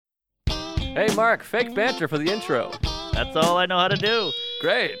Hey, Mark, fake banter for the intro. That's all I know how to do.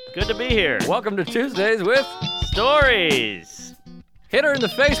 Great. Good to be here. Welcome to Tuesdays with Stories. Hit her in the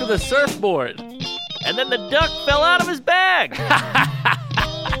face with a surfboard. And then the duck fell out of his bag.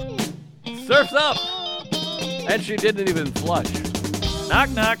 Surf's up. And she didn't even flush. Knock,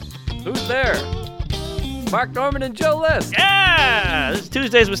 knock. Who's there? Mark Norman and Joe List. Yeah! This is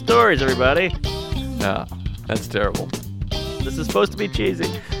Tuesdays with Stories, everybody. No, that's terrible. This is supposed to be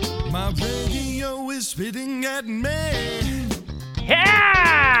cheesy. My radio is spitting at me.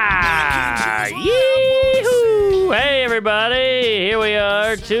 Yeah! Yee-hoo! Hey, everybody. Here we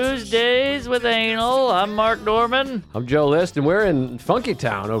are, Tuesdays with Anal. I'm Mark Norman. I'm Joe List, and we're in Funky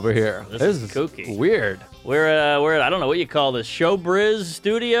Town over here. This is kooky. Weird. We're at, I don't know what you call this, Showbiz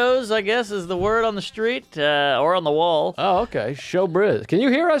Studios, I guess is the word on the street, or on the wall. Oh, okay. Showbiz. Can you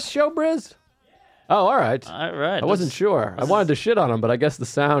hear us, Showbiz? Oh, all right. All right. I wasn't sure. I wanted to shit on him, but I guess the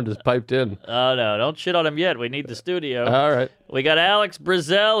sound is piped in. Oh, no, don't shit on him yet. We need the studio. All right. We got Alex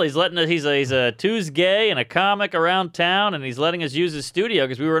Brazel. He's a Tuesday and a comic around town, and he's letting us use his studio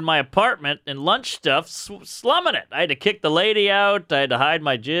because we were in my apartment and lunch stuff, slumming it. I had to kick the lady out. I had to hide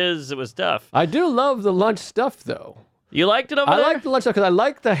my jizz. It was tough. I do love the lunch stuff, though. You liked it over there? I like the lunch stuff because I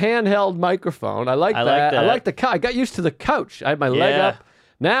like the handheld microphone. I like that. I like the couch. I got used to the couch. I had my leg up.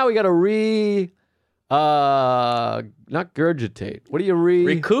 Now we got to not gurgitate. What do you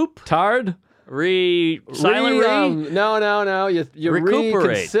recoup? Tard? Silent No. You recuperate.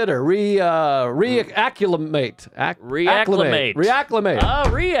 Reconsider. Reacclimate. Reacclimate. Reacclimate. Oh,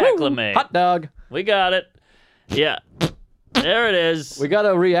 reacclimate. Hot dog. We got it. Yeah. There it is. We got to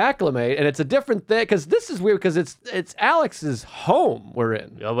reacclimate, and it's a different thing because this is weird because it's Alex's home we're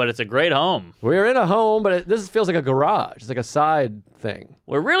in. Oh, but it's a great home. We're in a home, but this feels like a garage. It's like a side thing.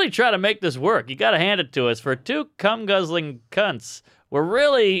 We're really trying to make this work. You got to hand it to us. For two cum-guzzling cunts, we're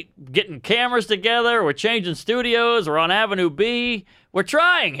really getting cameras together. We're changing studios. We're on Avenue B. We're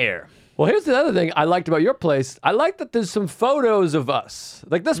trying here. Well, here's the other thing I liked about your place. I like that there's some photos of us.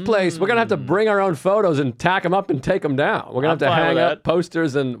 Like this place, we're going to have to bring our own photos and tack them up and take them down. We're going to have to hang up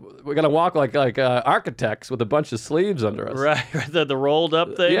posters, and we're going to walk like architects with a bunch of sleeves under us. Right, the rolled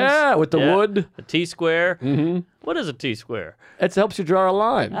up things. Yeah, with the wood. A T-square. Mm-hmm. What is a T-square? It helps you draw a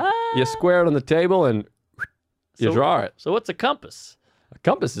line. You square it on the table and you draw it. So what's a compass? A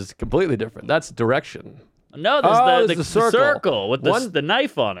compass is completely different. That's direction. No, there's the circle with the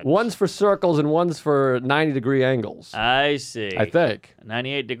knife on it. One's for circles and one's for 90-degree angles. I see. I think.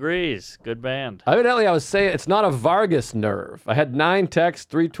 98 degrees. Good band. Evidently, I was saying it's not a Vargas nerve. I had 9 texts,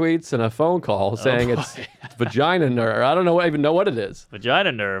 3 tweets, and a phone call saying it's vagina nerve. I don't even know what it is.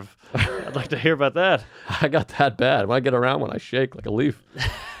 Vagina nerve. I'd like to hear about that. I got that bad. When I get around, when I shake like a leaf.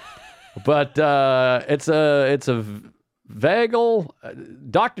 But it's a vagal.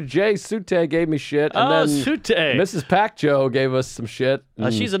 Dr. J. Sute gave me shit. And then Sute. Mrs. Pacjo gave us some shit.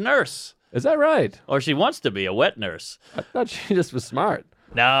 She's a nurse. Is that right? Or she wants to be a wet nurse. I thought she just was smart.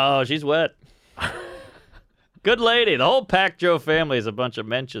 No, she's wet. Good lady. The whole Pacjo family is a bunch of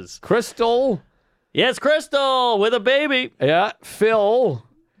menches. Crystal. Yes, Crystal with a baby. Yeah, Phil.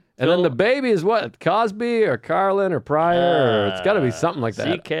 And then the baby is what? Cosby or Carlin or Pryor? Or it's got to be something like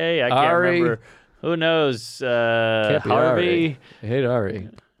that. CK, I can't remember. Who knows? Can't be Harvey. I hate Ari.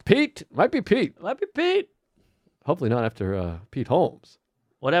 Pete. Might be Pete. Might be Pete. Hopefully not after Pete Holmes.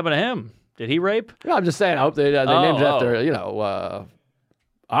 What happened to him? Did he rape? No, I'm just saying. I hope they named it after,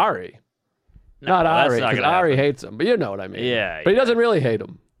 Ari. No, not that's Ari, because Ari hates him. But you know what I mean. Yeah. But he doesn't really hate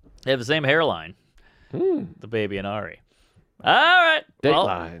him. They have the same hairline. The baby and Ari. All right.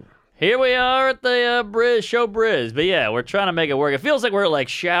 Dateline. Here we are at the Showbiz. But yeah, we're trying to make it work. It feels like we're like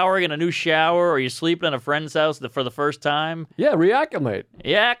showering in a new shower, or you're sleeping in a friend's house for the first time. Yeah, reacclimate.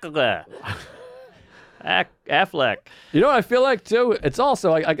 Yeah, Affleck. You know what I feel like too? It's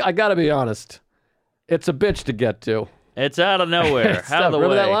also, I got to be honest, it's a bitch to get to. It's out of nowhere. Out of the way.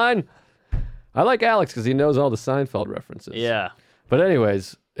 Remember that line? I like Alex because he knows all the Seinfeld references. Yeah. But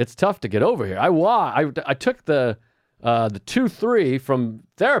anyways, it's tough to get over here. I took the 2-3 from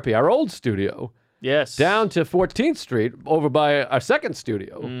therapy, our old studio, yes, down to 14th Street over by our second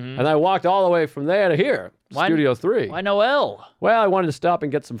studio. And I walked all the way from there to here, Studio 3. Why Noel? Well, I wanted to stop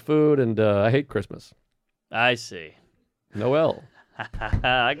and get some food, and I hate Christmas. I see. Noel.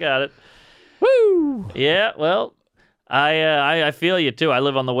 I got it. Woo! Yeah, well, I feel you too. I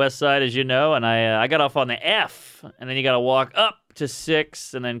live on the west side, as you know, and I got off on the F, and then you got to walk up to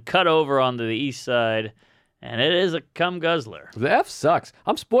 6 and then cut over onto the east side. And it is a cum guzzler. The F sucks.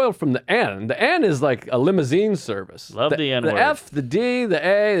 I'm spoiled from the N. The N is like a limousine service. Love the N word. The F, the D, the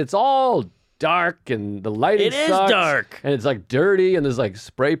A, it's all dark and the lighting It is sucks, dark. and it's like dirty and there's like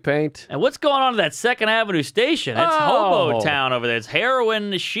spray paint. And what's going on at that 2nd Avenue station? It's Oh. hobo town over there. It's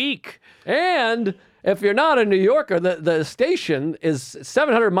heroin chic. And if you're not a New Yorker, the station is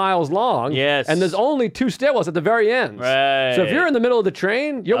 700 miles long. Yes. And there's only 2 stairwells at the very end. Right. So if you're in the middle of the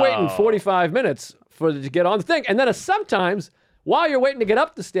train, you're waiting Oh. 45 minutes to get on the thing. And then sometimes, while you're waiting to get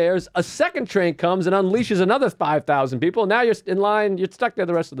up the stairs, a second train comes and unleashes another 5,000 people. Now you're in line. You're stuck there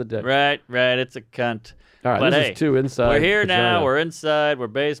the rest of the day. Right. It's a cunt. All right, But this hey, is 2 inside. We're here now. vagina. We're inside. We're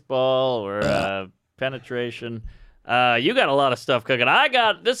baseball. We're penetration. You got a lot of stuff cooking.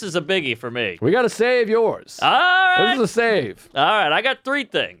 This is a biggie for me. We got to save yours. All right. This is a save. All right. I got 3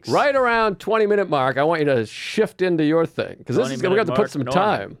 things. Right around 20-minute mark, I want you to shift into your thing. Because we 20-minute got to put mark, some Norman.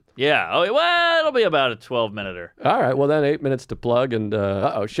 time. Yeah. Oh, well, it'll be about a 12-minuter. All right, well then 8 minutes to plug, and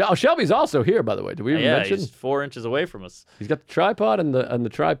Shelby's also here, by the way. Did we even Yeah, mention? he's 4 inches away from us. He's got the tripod and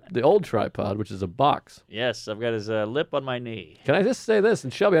the old tripod, which is a box. Yes, I've got his lip on my knee. Can I just say this?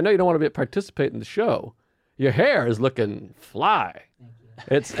 And Shelby, I know you don't want to participate in the show. Your hair is looking fly.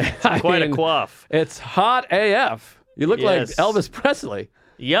 It's Quite a coif. It's hot AF. You look like Yes. Elvis Presley.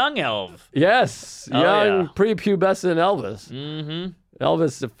 Young Elv. Yes, Oh, young yeah. prepubescent Elvis. Mm-hmm.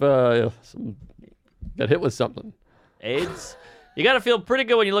 Elvis, if got hit with something. AIDS. You got to feel pretty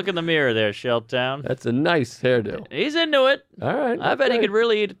good when you look in the mirror there, Shelltown. That's a nice hairdo. He's into it. All right. I bet he okay. could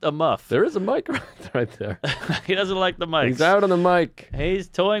really eat a muff. There is a mic right there. He doesn't like the mics. He's out on the mic. He's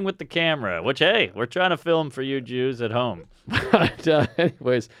toying with the camera, which, hey, we're trying to film for you Jews at home. But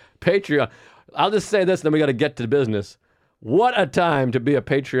anyways, Patreon. I'll just say this, then we got to get to business. What a time to be a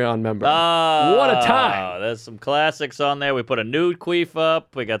Patreon member. What a time. There's some classics on there. We put a new queef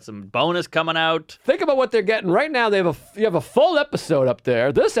up. We got some bonus coming out. Think about what they're getting right now. You have a full episode up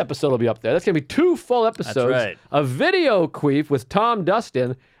there. This episode will be up there. That's gonna be 2 full episodes. right. A video queef with Tom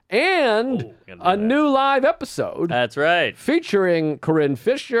Dustin and Ooh, gonna do a that. new live episode That's right. featuring Corinne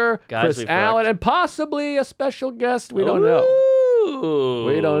Fisher, Guys, Chris we Allen, fucked. and possibly a special guest. We don't know. Ooh.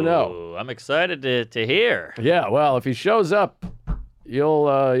 We don't know. I'm excited to hear. Yeah, well, if he shows up,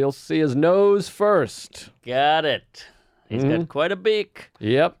 you'll see his nose first. Got it. He's Mm-hmm. got quite a beak.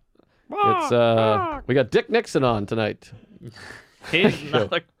 Yep. It's we got Dick Nixon on tonight. He's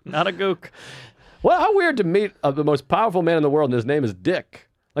not a gook. Well, how weird to meet the most powerful man in the world, and his name is Dick.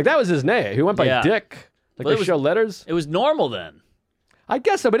 Like that was his name. He went by Yeah. Dick. Like Well, they show letters. It was normal then. I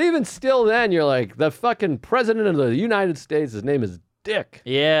guess so, but even still, then you're like the fucking president of the United States. His name is Dick.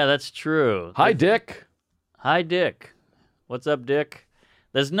 Yeah, that's true. Hi, Dick. Hi, Dick. What's up, Dick?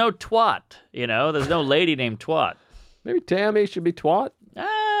 There's no twat, There's no lady named twat. Maybe Tammy should be twat.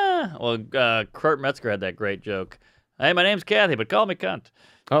 Well, Kurt Metzger had that great joke. Hey, my name's Kathy, but call me cunt.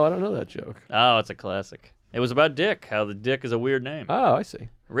 Oh, I don't know that joke. Oh, it's a classic. It was about Dick, how the Dick is a weird name. Oh, I see.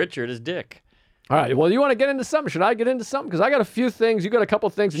 Richard is Dick. All right. Well, you want to get into something? Should I get into something? Because I got a few things. You got a couple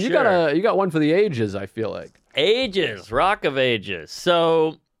things, and Sure. you got one for the ages. I feel like. Ages, Rock of Ages.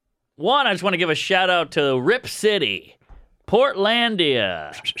 So, one, I just want to give a shout out to Rip City,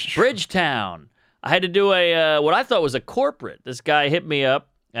 Portlandia, Bridgetown. I had to do what I thought was a corporate. This guy hit me up,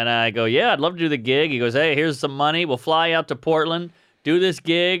 and I go, yeah, I'd love to do the gig. He goes, hey, here's some money. We'll fly you out to Portland, do this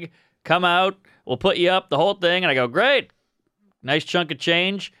gig, come out, we'll put you up, the whole thing. And I go, great. Nice chunk of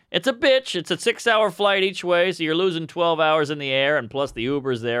change. It's a bitch. It's a 6-hour flight each way, so you're losing 12 hours in the air, and plus the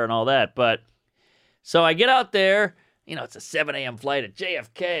Uber's there and all that. But so I get out there. It's a 7 a.m. flight at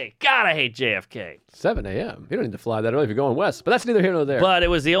JFK. God, I hate JFK. 7 a.m. You don't need to fly that early if you're going west. But that's neither here nor there. But it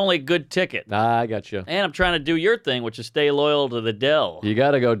was the only good ticket. I got you. And I'm trying to do your thing, which is stay loyal to the Dell. You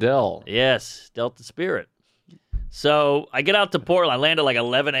got to go Dell. Yes, Delta Spirit. So I get out to Portland. I land at like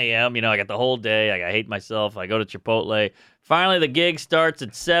 11 a.m. I got the whole day. I hate myself. I go to Chipotle. Finally, the gig starts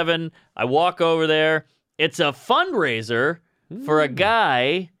at 7. I walk over there. It's a fundraiser for a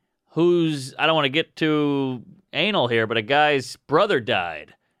guy who's, I don't want to get too anal here, but a guy's brother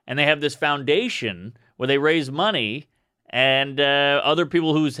died. And they have this foundation where they raise money, and other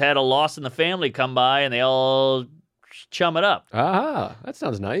people who's had a loss in the family come by, and they all chum it up. Ah, that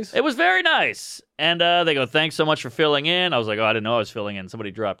sounds nice. It was very nice. And they go, thanks so much for filling in. I was like, oh, I didn't know I was filling in.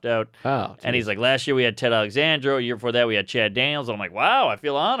 Somebody dropped out. Oh, And he's like, last year we had Ted Alexandro. A year before that we had Chad Daniels. And I'm like, wow, I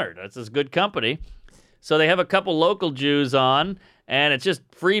feel honored. That's this good company. So they have a couple local Jews on, and it's just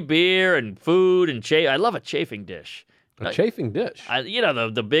free beer and food and I love a chafing dish. a chafing dish.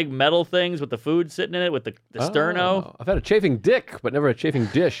 The big metal things with the food sitting in it with the sterno. Oh, I've had a chafing dick, but never a chafing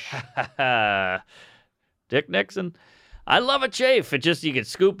dish. Dick Nixon. I love a chafe. It just, you can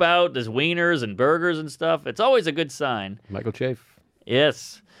scoop out, there's wieners and burgers and stuff. It's always a good sign. Michael Chafe.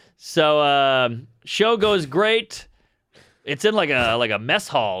 Yes. So, show goes great. It's in like a mess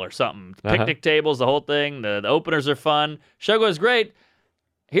hall or something. Picnic tables, the whole thing. The openers are fun. Show goes great.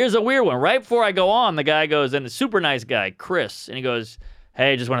 Here's a weird one. Right before I go on, the guy goes, and the super nice guy, Chris, and he goes,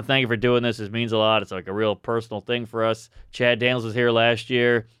 hey, just want to thank you for doing this. This means a lot. It's like a real personal thing for us. Chad Daniels was here last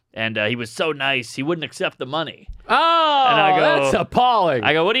year, and he was so nice. He wouldn't accept the money. Oh, And I go, that's appalling.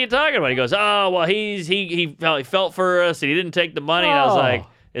 I go, what are you talking about? He goes, oh, well, he felt for us, and he didn't take the money. And I was like,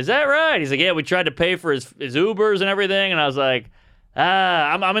 is that right? He's like, yeah, we tried to pay for his Ubers and everything. And I was like,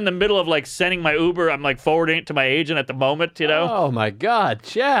 I'm in the middle of like sending my Uber. I'm like forwarding it to my agent at the moment, you know? Oh, my God.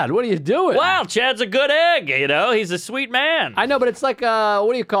 Chad, what are you doing? Wow, Chad's a good egg, you know? He's a sweet man. I know, but it's like,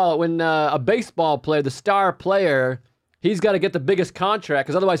 what do you call it? When a baseball player, the star player, he's got to get the biggest contract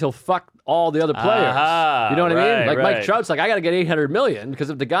because otherwise he'll fuck all the other players. You know what I mean? Like Mike Trout's like, I got to get $800 million because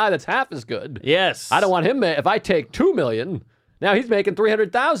if the guy that's half as good, Yes. I don't want him. If I take $2 million, now he's making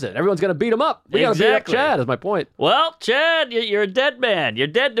 $300,000. Everyone's gonna beat him up. We gotta beat up Chad. Is my point. Well, Chad, you're a dead man. You're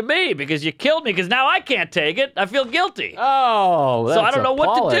dead to me because you killed me. Because now I can't take it. I feel guilty. Oh, that's so I don't know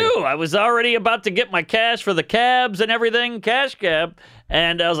appalling. what to do. I was already about to get my cash for the cabs and everything, cash cab,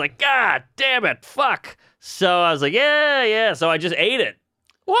 and I was like, God damn it, fuck. So I was like, yeah. So I just ate it.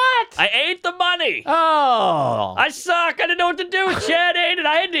 What? I ate the money. Oh, I suck. I didn't know what to do. Chad ate it.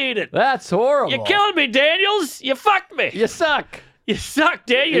 I had to eat it. that's horrible. You're killing me, Daniels. You fucked me. You suck. You suck,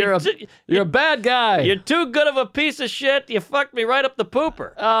 Daniel. You're a bad guy. You're too good of a piece of shit. You fucked me right up the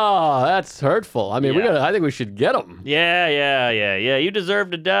pooper. Oh, that's hurtful. I mean, Yeah. I think we should get him. Yeah. You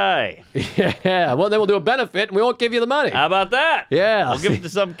deserve to die. Yeah. Well, then we'll do a benefit and we won't give you the money. How about that? Yeah. I'll give it to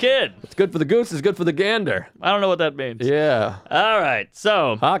some kid. It's good for the goose. It's good for the gander. I don't know what that means. Yeah. All right.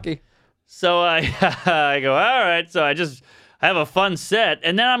 So Hockey. I go, all right. So I just have a fun set.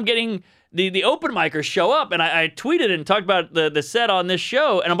 And then I'm getting the open micers show up. And I tweeted and talked about the set on this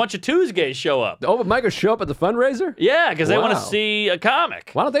show. And a bunch of Tuesdays show up. The open micers show up at the fundraiser? Yeah, because they want to Wow. see a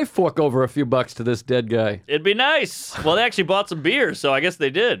comic. Why don't they fork over a few bucks to this dead guy? It'd be nice. Well, they actually bought some beer, so I guess they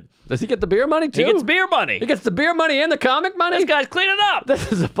did. Does he get the beer money too? He gets beer money. He gets the beer money and the comic money? This guy's cleaning up.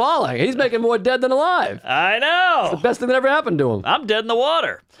 This is appalling. He's making more dead than alive. I know. Best thing that ever happened to him. I'm dead in the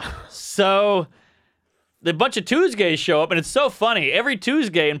water. So the bunch of Tuesdays show up, and it's so funny. Every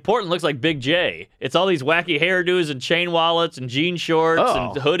Tuesday in Portland looks like Big J. It's all these wacky hairdos and chain wallets and jean shorts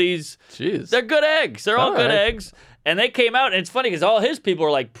and hoodies. Jeez. They're good eggs. They're all good right. eggs. And they came out, and it's funny because all his people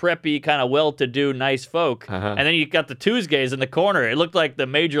are like preppy, kind of well-to-do, nice folk. And then you got the Tuesdays in the corner. It looked like the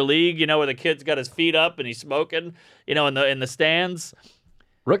Major League, you know, where the kid's got his feet up and he's smoking, you know, in the stands.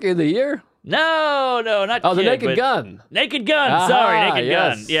 Rookie of the year? No, not Oh, the kid, Naked but- Gun. Naked Gun. Sorry, Aha, Naked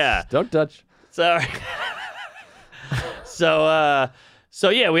yes. Gun. Yeah. Don't touch. Sorry. So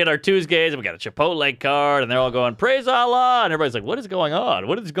yeah, we had our Tuesdays, and we got a Chipotle card, and they're all going, praise Allah, and everybody's like, what is going on?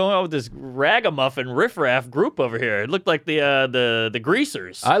 What is going on with this ragamuffin riffraff group over here? It looked like the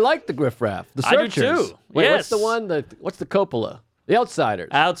greasers. I like the Griff Raff. The I do Searchers. too. Wait, Yes. what's the one? What's the Coppola? The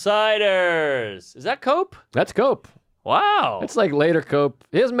Outsiders. Outsiders. Is that Cope? That's Cope. Wow. It's like later Cope.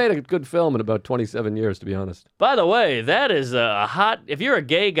 He hasn't made a good film in about 27 years, to be honest. By the way, that is a hot, if you're a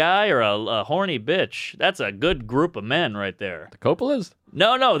gay guy or a horny bitch, that's a good group of men right there. The Coppolas?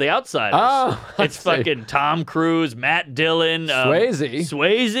 No, the Outsiders. Oh, I it's see. fucking Tom Cruise, Matt Dillon, Swayze.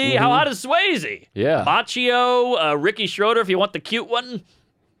 Swayze. How hot is Swayze? Yeah. Machio, Ricky Schroeder, if you want the cute one.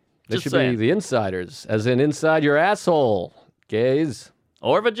 They Just should saying. be the Insiders, as in inside your asshole. Gays,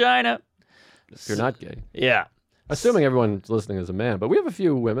 Or vagina. if you're not gay. Yeah. Assuming everyone's listening is a man, but we have a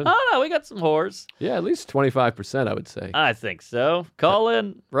few women. Oh no, we got some whores. Yeah, at least 25%, I would say. I think so. Call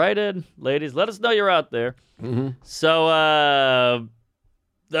in, write in, ladies. Let us know you're out there. Mm-hmm. So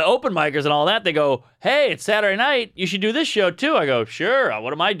the open micers and all that, they go, hey, it's Saturday night. You should do this show too. I go, sure.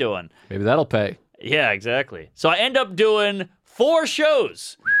 What am I doing? Maybe that'll pay. Yeah, exactly. So I end up doing 4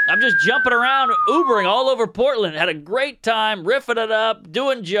 shows. I'm just jumping around, Ubering all over Portland. Had a great time, riffing it up,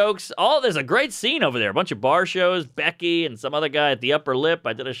 doing jokes. There's a great scene over there. A bunch of bar shows. Becky and some other guy at the Upper Lip.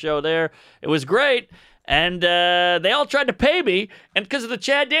 I did a show there. It was great. And they all tried to pay me. And because of the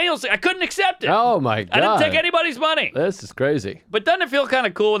Chad Daniels thing, I couldn't accept it. Oh, my God. I didn't take anybody's money. This is crazy. But doesn't it feel kind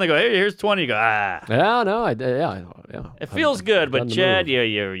of cool when they go, hey, here's 20? You go, ah. Yeah, no, yeah. It feels good, but done the Chad,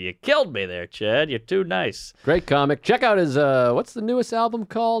 move. you killed me there, Chad. You're too nice. Great comic. Check out his, what's the newest album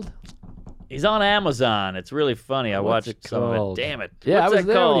called? He's on Amazon. It's really funny. I What's watched it some of called? it. Damn it. Yeah, What's I was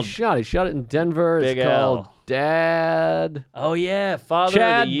that there when called? he shot. He shot it in Denver. Big It's called Al. Dad. Oh, yeah. Father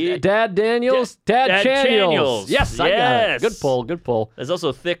Chad, of the Year. Dad Daniels? Dad Chaniels. Chaniels. Yes, I got it. Yes. Good pull, good pull. There's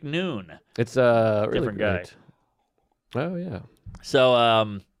also Thick Noon. It's really Different guy. great. Oh, yeah.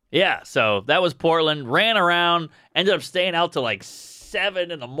 So, yeah. So that was Portland. Ran around. Ended up staying out till like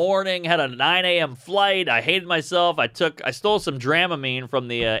 7 in the morning, had a 9 a.m. flight. I hated myself. I stole some Dramamine from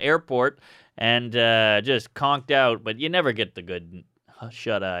the airport and just conked out. But you never get the good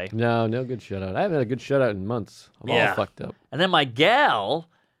shut-eye. No good shutout. I haven't had a good shutout in months. I'm all fucked up. And then my gal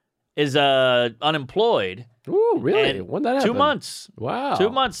is unemployed. Ooh, really? And When that happened? 2 months. Wow. 2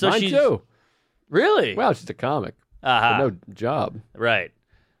 months. So Mine she's too. really Wow, she's a comic. uh-huh. But no job. Right.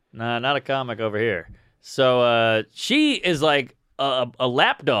 Nah, not a comic over here. So she is like a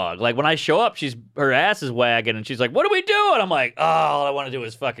lap dog. Like when I show up, her ass is wagging, and she's like, "What do we do?" And I'm like, "Oh, all I want to do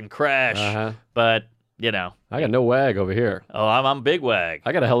is fucking crash." Uh-huh. But you know, I got no wag over here. oh, I'm big wag.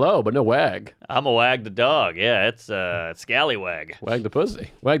 I got a hello, but no wag. I'm a wag the dog. Yeah, it's scallywag. Wag the pussy.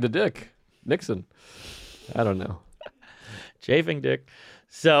 Wag the dick. Nixon. I don't know. Chafing dick.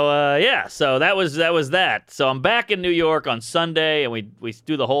 So yeah, so that was that. So I'm back in New York on Sunday, and we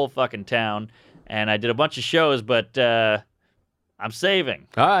do the whole fucking town, and I did a bunch of shows, but I'm saving.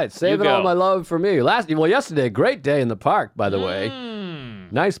 All right, saving all go. my love for me. Yesterday, great day in the park, by the way.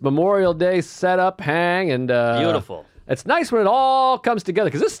 Nice Memorial Day setup, hang, and Beautiful. It's nice when it all comes together,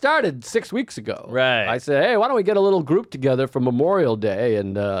 because this started 6 weeks ago. Right. I said, hey, why don't we get a little group together for Memorial Day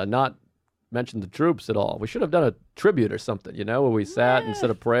and not mention the troops at all? We should have done a tribute or something, where we sat and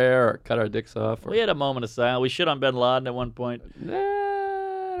said a prayer or cut our dicks off. Or... We had a moment of silence. We shit on Bin Laden at one point. Nah,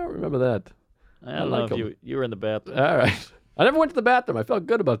 I don't remember that. I don't like know if him. you were in the bathroom. All right. I never went to the bathroom. I felt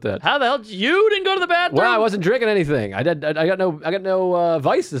good about that. How the hell you didn't go to the bathroom? Well, I wasn't drinking anything. I got no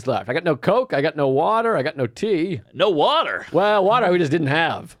vices left. I got no Coke. I got no water. I got no tea. No water. Well, water we just didn't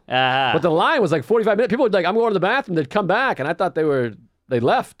have. Uh-huh. But the line was like 45 minutes. People would I'm going to the bathroom. They'd come back, and I thought they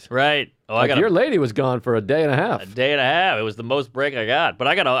left. Right. Oh, I got Your lady was gone for a day and a half. a day and a half. It was the most break I got. But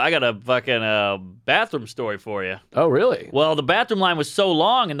I got a fucking bathroom story for you. Oh, really? Well, the bathroom line was so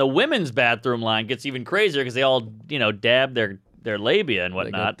long, and the women's bathroom line gets even crazier because they all, dab their labia and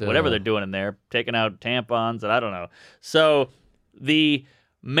whatnot, got, whatever they're doing in there, taking out tampons, and I don't know. So the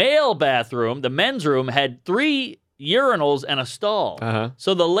male bathroom, the men's room, had 3 urinals and a stall. Uh-huh.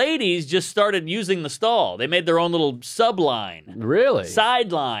 So the ladies just started using the stall. They made their own little subline, Really?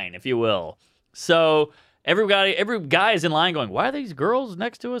 sideline, if you will. So every guy is in line going, why are these girls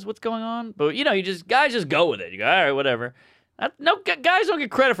next to us? What's going on? But, guys just go with it. You go, all right, whatever. No, guys don't get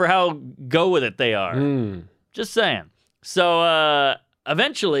credit for how go with it they are. Just saying. So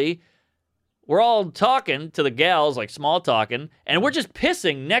eventually, we're all talking to the gals, like small talking, and we're just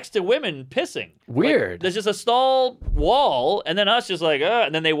pissing next to women pissing. Weird. Like, there's just a stall wall, and then us just like,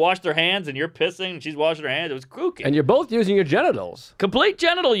 and then they wash their hands, and you're pissing, and she's washing her hands. It was kooky. And you're both using your genitals. Complete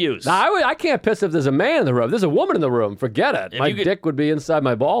genital use. Now, I can't piss if there's a man in the room. If there's a woman in the room, forget it. My dick would be inside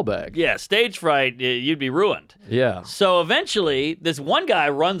my ball bag. Yeah, stage fright, you'd be ruined. Yeah. So eventually, this one guy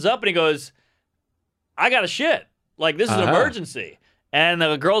runs up, and he goes, I got to shit. Like, this is an emergency. And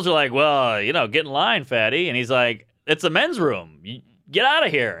the girls are like, well, get in line, fatty. And he's like, it's a men's room. Get out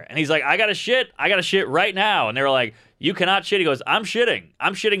of here. And he's like, I got to shit right now. And they were like, you cannot shit. He goes, I'm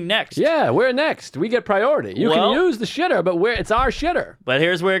shitting next. Yeah, we're next. We get priority. You can use the shitter, but it's our shitter. But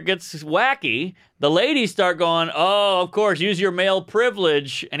here's where it gets wacky. The ladies start going, oh, of course, use your male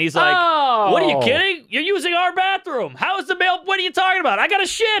privilege. And he's like, what are you kidding? You're using our bathroom. How is the male? What are you talking about? I got to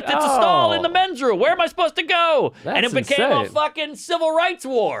shit. It's a stall in the men's room. Where am I supposed to go? And it became a fucking civil rights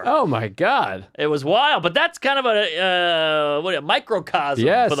war. Oh, my God. It was wild. But that's kind of a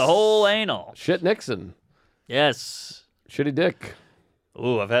microcosm for the whole anal. Shit Nixon. Yes. Shitty dick.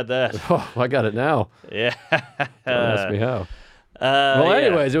 Ooh, I've had that. Oh, I got it now. Yeah. Don't ask me how.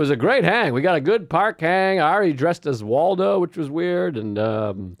 Anyways, it was a great hang. We got a good park hang. Ari dressed as Waldo, which was weird. And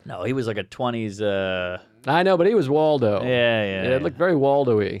no, he was like a 20s. I know, but he was Waldo. Yeah. It looked very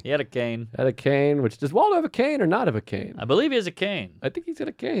Waldo-y. He had a cane. Does Waldo have a cane or not have a cane? I believe he has a cane. I think he's got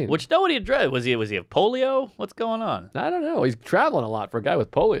a cane. Which nobody addressed. Was he have polio? What's going on? I don't know. He's traveling a lot for a guy with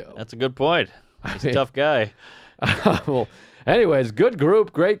polio. That's a good point. He's a tough guy. Well, anyways, good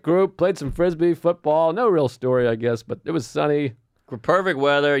group, great group. Played some Frisbee, football. No real story, I guess, but it was sunny. Perfect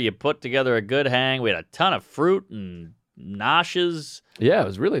weather. You put together a good hang. We had a ton of fruit and noshes. Yeah, it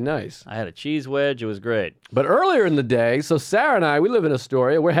was really nice. I had a cheese wedge. It was great. But earlier in the day, so Sarah and I, we live in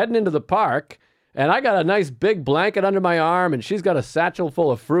Astoria. We're heading into the park, and I got a nice big blanket under my arm, and she's got a satchel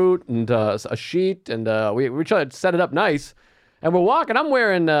full of fruit and a sheet, and we try to set it up nice. And we're walking. I'm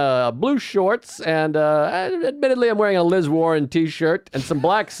wearing blue shorts, and admittedly, I'm wearing a Liz Warren T-shirt and some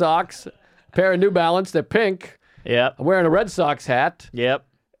black socks, a pair of New Balance. They're pink. Yep. I'm wearing a Red Sox hat. Yep.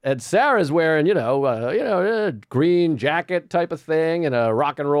 And Sarah's wearing, a green jacket type of thing and a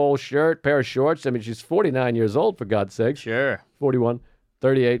rock and roll shirt, pair of shorts. I mean, she's 49 years old, for God's sake. Sure. 41,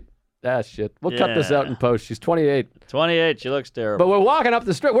 38, shit. We'll cut this out in post. She's 28. 28. She looks terrible. But we're walking up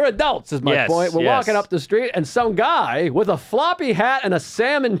the street. We're adults, is my point. We're walking up the street, and some guy with a floppy hat and a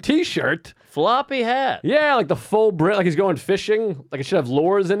salmon T-shirt. Floppy hat. Yeah, like the full brim, like he's going fishing. Like it should have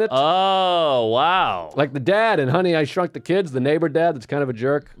lures in it. Oh, wow. Like the dad in Honey, I Shrunk the Kids, the neighbor dad that's kind of a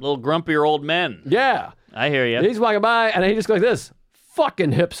jerk. Little grumpier old men. Yeah. I hear you. He's walking by, and he just goes like this.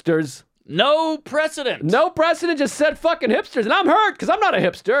 Fucking hipsters. No precedent. No precedent, just said fucking hipsters. And I'm hurt because I'm not a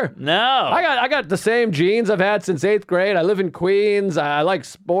hipster. No. I got the same jeans I've had since 8th grade. I live in Queens. I like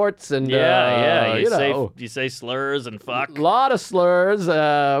sports and You say slurs and fuck. A lot of slurs.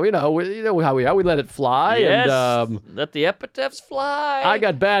 You know how we let it fly. Yes. And let the epithets fly. I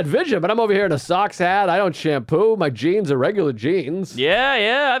got bad vision, but I'm over here in a socks hat. I don't shampoo. My jeans are regular jeans.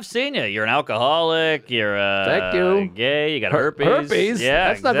 Yeah, I've seen you. You're an alcoholic. You're Thank you. Gay. You got herpes. Herpes? Yeah,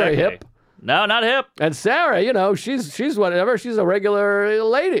 that's not very hip. No, not hip. And Sarah, she's whatever. She's a regular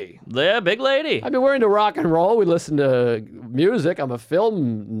lady. Yeah, big lady. I mean, we're into rock and roll. We listen to music. I'm a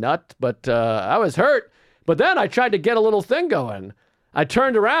film nut, but I was hurt. But then I tried to get a little thing going. I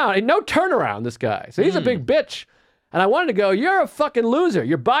turned around. No turnaround, this guy. So he's a big bitch. And I wanted to go, you're a fucking loser.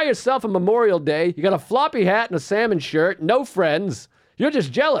 You're by yourself on Memorial Day. You got a floppy hat and a salmon shirt. No friends. You're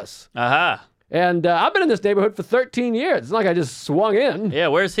just jealous. Uh-huh. And I've been in this neighborhood for 13 years. It's not like I just swung in. Yeah,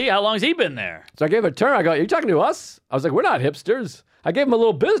 where's he? How long's he been there? So I gave a turn. I go, you talking to us? I was like, we're not hipsters. I gave him a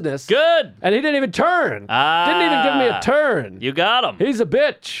little business. Good. And he didn't even turn. Didn't even give me a turn. You got him. He's a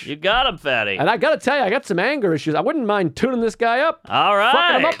bitch. You got him, fatty. And I got to tell you, I got some anger issues. I wouldn't mind tuning this guy up. All right.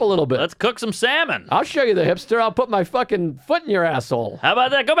 Fucking him up a little bit. Let's cook some salmon. I'll show you the hipster. I'll put my fucking foot in your asshole. How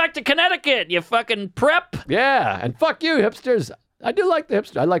about that? Go back to Connecticut, you fucking prep. Yeah. And fuck you, hipsters. I do like the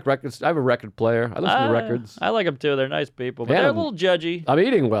hipster. I like records. I have a record player. I listen to records. I like them too. They're nice people, but Yeah. they're a little judgy. I'm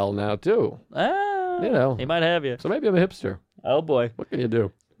eating well now, too. He might have you. So maybe I'm a hipster. Oh, boy. What can you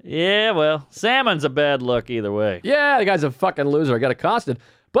do? Yeah, well, salmon's a bad look either way. Yeah, the guy's a fucking loser. I got accosted.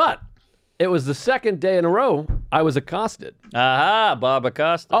 But it was the second day in a row I was accosted. Aha, Bob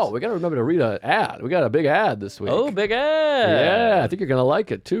Acosta. Oh, we got to remember to read an ad. We got a big ad this week. Oh, big ad. Yeah, I think you're going to like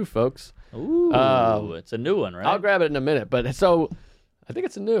it too, folks. Ooh, it's a new one, right? I'll grab it in a minute. But so I think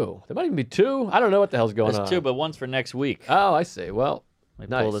it's a new. There might even be two. I don't know what the hell's going on. There's two, but one's for next week. Oh, I see. Well, Let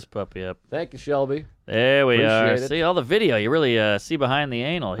me nice. pull this puppy up. Thank you, Shelby. There we are. Appreciate it. See, all the video. You really see behind the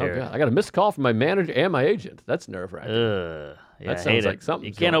anal Oh, here. God. I got a missed call from my manager and my agent. That's nerve-wracking. Ugh. Yeah, That I sounds hate like it.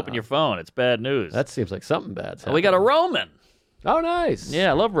 something's You can't going open on. your phone. It's bad news. That seems like something bad's we got a happening. Roman. Oh, nice. Yeah,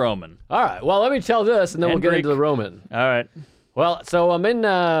 I love Roman. All right. Well, let me tell this, and then we'll get Hendrik. into the Roman. All right. Well, so I'm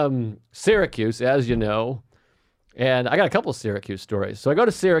in Syracuse, as you know, and I got a couple Syracuse stories. So I go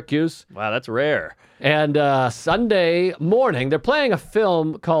to Syracuse, Wow, that's rare. and Sunday morning, they're playing a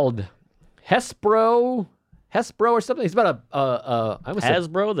film called Hespro or something. It's about I almost said-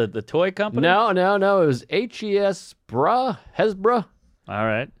 Hasbro, the toy company? No. It was Hesbra. All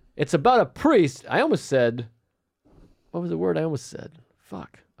right. It's about a priest. I almost said, what was the word I almost said?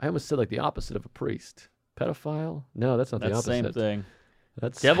 Fuck. I almost said like the opposite of a priest. Pedophile? No, that's not the That's the opposite. same thing.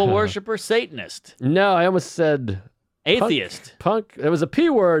 That's Devil worshiper, Satanist, No, I almost said atheist, punk. There was a P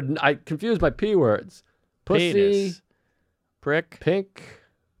word. And I confused my P words. Pussy, penis, prick, pink,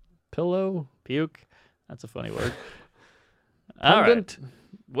 pillow, puke. That's a funny word. All right. pungent.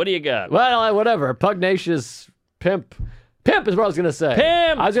 What do you got? Well, whatever. Pugnacious pimp. Pimp is what I was going to say.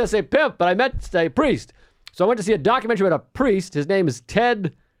 Pimp! I was going to say pimp, but I meant to say priest. So I went to see a documentary about a priest. His name is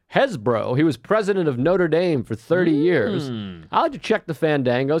Ted Hesbro. He was president of Notre Dame for 30 years. I like to check the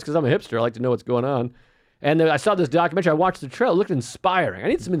fandangos because I'm a hipster. I like to know what's going on. And I saw this documentary. I watched the trailer. It looked inspiring. I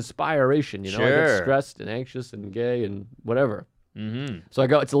need some inspiration, you know. I Sure. get stressed and anxious and gay and whatever. So I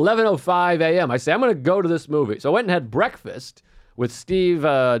go, it's 11:05 a.m. I say, I'm going to go to this movie. So I went and had breakfast with Steve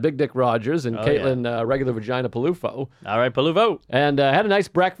Big Dick Rogers and Caitlin Regular Vagina Palufo. All right, Paluvo. And had a nice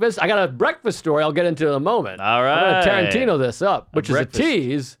breakfast. I got a breakfast story I'll get into in a moment. All right. I'm going to Tarantino this up, which is breakfast. a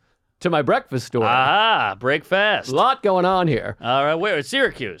tease to my breakfast story. Aha, break fast. A lot going on here. All right, where?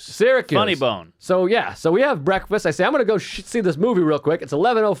 Syracuse. Syracuse. Funny Bone. So, yeah. So we have breakfast. I say, I'm going to go see this movie real quick. It's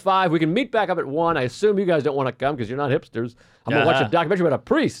 11:05. We can meet back up at 1. I assume you guys don't want to come because you're not hipsters. I'm going to watch a documentary about a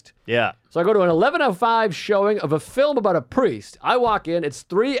priest. Yeah. So I go to an 11:05 showing of a film about a priest. I walk in. It's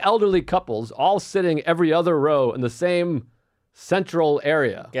 3 elderly couples all sitting every other row in the same central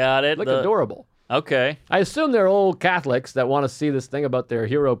area. Got it. Look adorable. Okay. I assume they're old Catholics that want to see this thing about their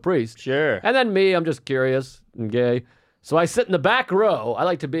hero priest. Sure. And then me, I'm just curious and gay. So I sit in the back row. I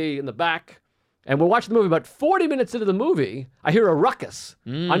like to be in the back. And we're watching the movie. About 40 minutes into the movie, I hear a ruckus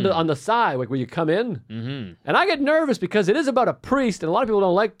on the side, like where you come in. Mm-hmm. And I get nervous because it is about a priest, and a lot of people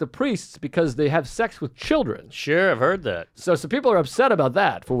don't like the priests because they have sex with children. Sure, I've heard that. So people are upset about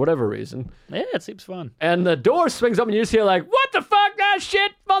that for whatever reason. Yeah, it seems fun. And the door swings open, and you just hear like, what the fuck, that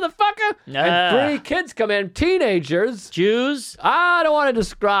shit, motherfucker? And 3 kids come in, teenagers. Jews? I don't want to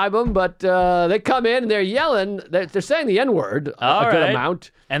describe them, but they come in, and they're yelling. They're saying the N-word a good amount.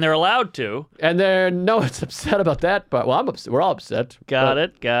 And they're allowed to. And no one's upset about that, but well, I'm upset. We're all upset. Got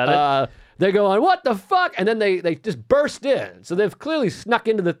it. They're going, what the fuck? And then they just burst in. So they've clearly snuck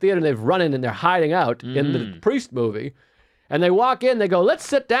into the theater and they've run in and they're hiding out in the priest movie. And they walk in, they go, let's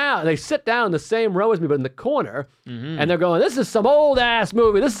sit down. And they sit down in the same row as me, but in the corner. And they're going, this is some old ass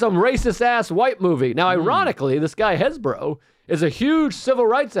movie. This is some racist ass white movie. Now, ironically, this guy Hesbro is a huge civil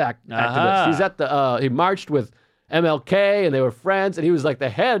rights activist. He's at he marched with MLK, and they were friends, and he was like the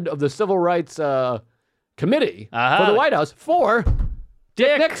head of the civil rights committee for the White House for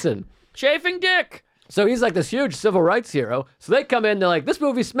Dick Nixon. Chafing Dick. So he's like this huge civil rights hero. So they come in, they're like, this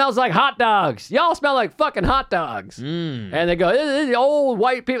movie smells like hot dogs. Y'all smell like fucking hot dogs. And they go, this is old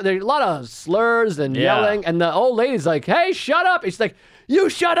white people. There's a lot of slurs and yelling, and the old lady's like, hey, shut up. She's like, you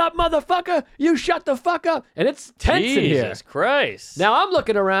shut up, motherfucker. You shut the fuck up. And it's tense in here. Jesus Christ. Now I'm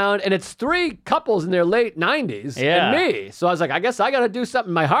looking around, and it's 3 couples in their late 90s and me. So I was like, I guess I got to do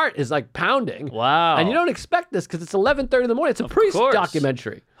something. My heart is like pounding. Wow. And you don't expect this because it's 11:30 in the morning. It's a priest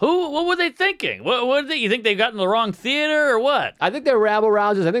documentary. What were they thinking? What did you think they got in the wrong theater or what? I think they're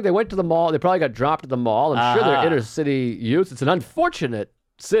rabble-rousers. I think they went to the mall. They probably got dropped at the mall. I'm sure they're inner-city youths. It's an unfortunate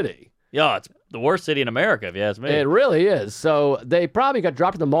city. Yeah, it's the worst city in America, if you ask me. It really is. So they probably got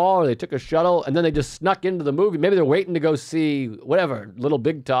dropped at the mall, or they took a shuttle, and then they just snuck into the movie. Maybe they're waiting to go see whatever, Little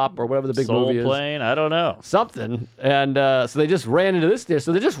Big Top or whatever the big movie is. Soul Plane, I don't know. Something. And so they just ran into this theater.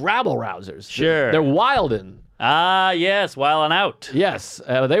 So they're just rabble-rousers. Sure. They're wildin'. Yes, wildin' out. Yes,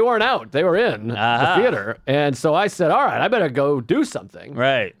 they weren't out. They were in the theater. And so I said, all right, I better go do something.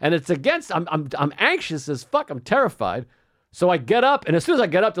 Right. And it's against, I'm anxious as fuck. I'm terrified. So I get up, and as soon as I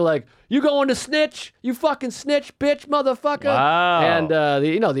get up, they're like, you going to snitch? You fucking snitch, bitch, motherfucker. Wow. And,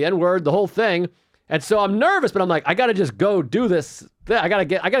 the N-word, the whole thing. And so I'm nervous, but I'm like, I got to just go do this. I got to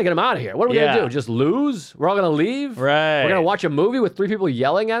get him out of here. What are we going to do? Just lose? We're all going to leave? Right. We're going to watch a movie with 3 people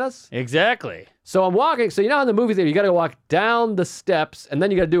yelling at us? Exactly. So I'm walking. So you know in the movie theater, you got to walk down the steps, and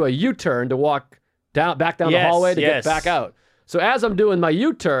then you got to do a U-turn to walk back down the hallway to get back out. So as I'm doing my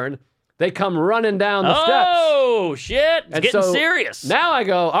U-turn, they come running down the steps. Oh, shit. It's getting serious. Now I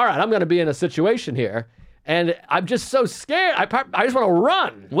go, all right, I'm going to be in a situation here. And I'm just so scared. I just want to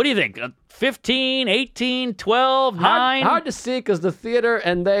run. What do you think? 15, 18, 12, 9? Hard to see because the theater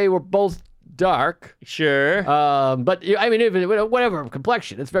and they were both dark. Sure. But, I mean, even whatever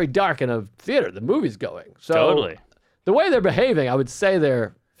complexion, it's very dark in a theater. The movie's going. So totally. The way they're behaving, I would say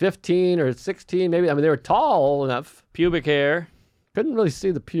they're 15 or 16, maybe. I mean, they were tall enough. Pubic hair. Couldn't really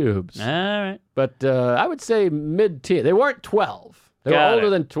see the pubes. All right. But I would say mid-teen. They weren't 12. They were older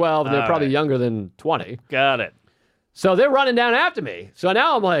than 12, and they're probably younger than 20. Got it. So they're running down after me. So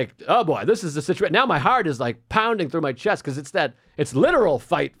now I'm like, oh boy, this is the situation. Now my heart is like pounding through my chest because it's literal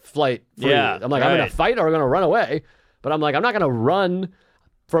fight, flight, freeze. Yeah, I'm like, I'm going to fight or I'm going to run away. But I'm like, I'm not going to run.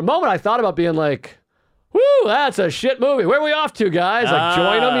 For a moment, I thought about being like, whoo, that's a shit movie. Where are we off to, guys? Like,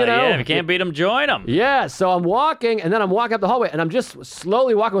 join them, you know? Yeah, if you can't beat them, join them. Yeah, so I'm walking, and then I'm walking up the hallway, and I'm just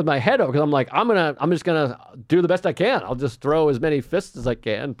slowly walking with my head over, because I'm like, I'm just gonna do the best I can. I'll just throw as many fists as I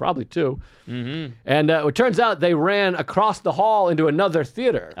can, probably 2. Mm-hmm. And it turns out they ran across the hall into another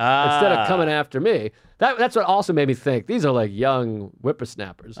theater instead of coming after me. That's what also made me think, these are like young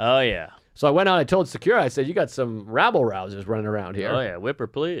whippersnappers. Oh, yeah. So I went out, I told Security, I said, you got some rabble-rousers running around here. Oh, yeah, whipper,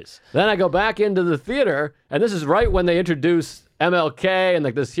 please. Then I go back into the theater, and this is right when they introduce MLK and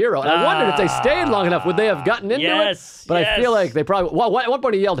like this hero. And I wondered if they stayed long enough, would they have gotten into it? But I feel like they probably, well, at one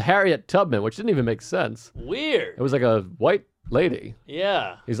point he yelled Harriet Tubman, which didn't even make sense. Weird. It was like a white lady.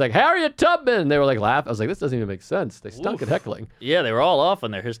 Yeah. He's like, Harriet Tubman. They were like laughing. I was like, this doesn't even make sense. They stunk at heckling. Yeah, they were all off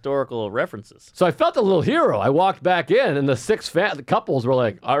on their historical references. So I felt a little hero. I walked back in, and the 6 the couples were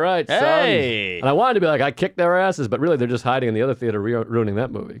like, all right, son. Hey. And I wanted to be like, I kicked their asses, but really they're just hiding in the other theater ruining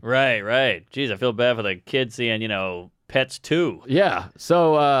that movie. Right. Jeez, I feel bad for the kids seeing, Pets 2. Yeah.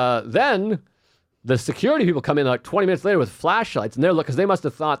 So then the security people come in like 20 minutes later with flashlights, and they're looking because they must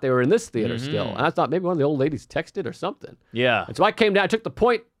have thought they were in this theater still. And I thought maybe one of the old ladies texted or something. Yeah. And so I came down, I took the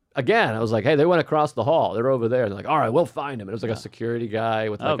point again, I was like, hey, they went across the hall. They're over there. And they're like, all right, we'll find him. And it was like a security guy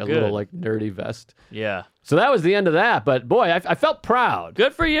with like a good. little like nerdy vest. Yeah. So that was the end of that. But boy, I felt proud.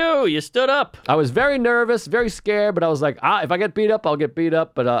 Good for you. You stood up. I was very nervous, very scared, but I was like, if I get beat up, I'll get beat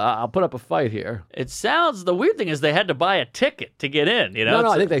up, but I'll put up a fight here. The weird thing is they had to buy a ticket to get in, you know?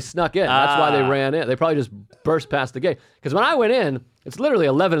 No, I think they snuck in. That's why they ran in. They probably just burst past the gate. Because when I went in, it's literally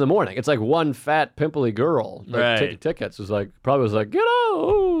 11 in the morning. It's like one fat, pimply girl. Like, Right. tickets was like, probably was like, get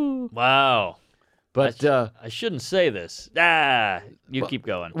out. Wow. But, I shouldn't say this. You keep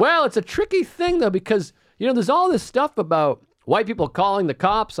going. well, it's a tricky thing, though, because, there's all this stuff about white people calling the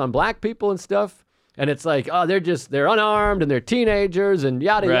cops on black people and stuff. And it's like, oh, they're unarmed and they're teenagers and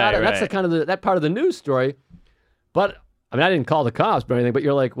yada, yada. Right. That's the kind of that part of the news story. But, I mean, I didn't call the cops or anything, but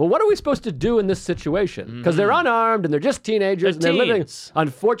you're like, well, what are we supposed to do in this situation? Because they're unarmed and they're just teenagers and they're living teens.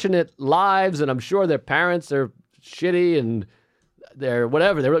 unfortunate lives. And I'm sure their parents are shitty and they're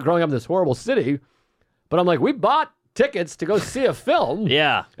whatever. They're growing up in this horrible city. But I'm like, we bought tickets to go see a film.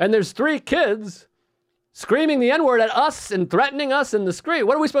 Yeah. And there's 3 kids screaming the N-word at us and threatening us in the screen.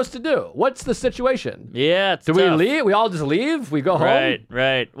 What are we supposed to do? What's the situation? Yeah, it's Do we tough. leave? We all just leave? We go home?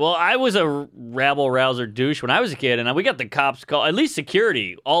 Right. Well, I was a rabble-rouser douche when I was a kid, and we got the cops call, at least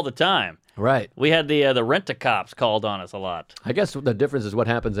security, all the time. Right. We had the rent-a-cops called on us a lot. I guess the difference is what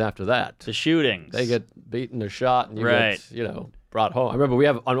happens after that. The shootings. They get beaten or shot and you Right. get, brought home. I remember we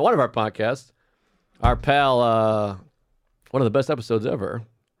have, on one of our podcasts, our pal, one of the best episodes ever,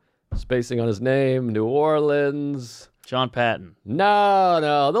 spacing on his name, New Orleans. John Patton.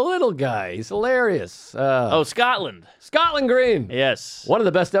 No, the little guy. He's hilarious. Scotland. Scotland Green. Yes. One of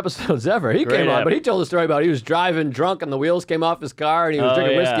the best episodes ever. He Great came on, ep. but he told a story about he was driving drunk and the wheels came off his car and he was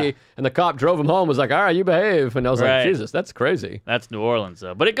drinking yeah. whiskey and the cop drove him home. Was like, all right, you behave. And I was Right. like, Jesus, that's crazy. That's New Orleans,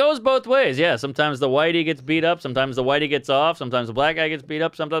 though. But it goes both ways. Yeah, sometimes the whitey gets beat up, sometimes the whitey gets off, sometimes the black guy gets beat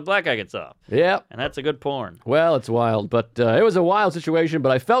up, sometimes the black guy gets off. Yeah. And that's a good porn. Well, it's wild, but it was a wild situation,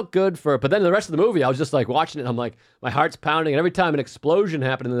 but I felt good but then the rest of the movie, I was just like watching it and I'm like, my heart's pounding and every time an explosion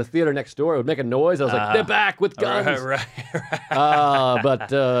happened in the theater next door, it would make a noise. I was like, they're back with guns. Right. Well,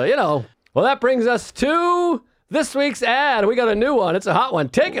 that brings us to this week's ad. We got a new one. It's a hot one.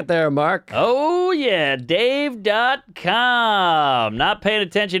 Take it there, Mark. Oh, yeah, Dave.com. Not paying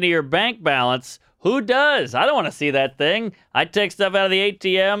attention to your bank balance. Who does? I don't want to see that thing. I take stuff out of the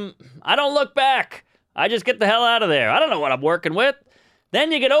ATM. I don't look back. I just get the hell out of there. I don't know what I'm working with.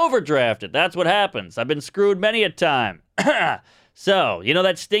 Then you get overdrafted. That's what happens. I've been screwed many a time. So, you know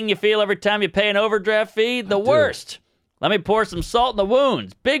that sting you feel every time you pay an overdraft fee? The worst. Let me pour some salt in the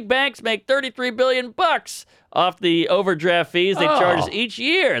wounds. Big banks make $33 billion off the overdraft fees they charge us each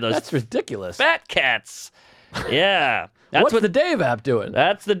year. That's ridiculous. Fat cats. Yeah. What's the Dave app doing?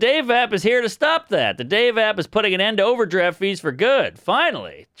 That's the Dave app is here to stop that. The Dave app is putting an end to overdraft fees for good.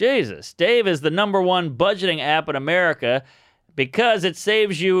 Finally. Jesus. Dave is the #1 budgeting app in America because it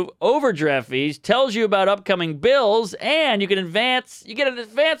saves you overdraft fees, tells you about upcoming bills, and you get an advance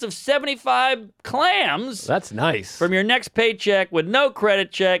of 75 clams. That's nice. From your next paycheck with no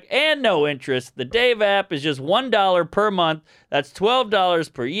credit check and no interest. The Dave app is just $1 per month. That's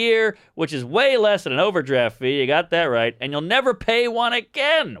 $12 per year, which is way less than an overdraft fee. You got that right. And you'll never pay one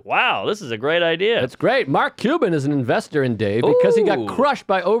again. Wow, this is a great idea. That's great. Mark Cuban is an investor in Dave because he got Ooh. crushed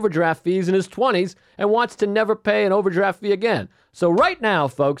by overdraft fees in his 20s and wants to never pay an overdraft fee again. So right now,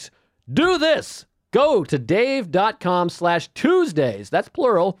 folks, do this. Go to dave.com/Tuesdays. That's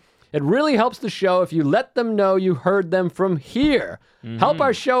plural. It really helps the show if you let them know you heard them from here. Help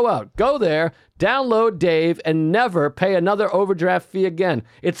our show out. Go there, download Dave, and never pay another overdraft fee again.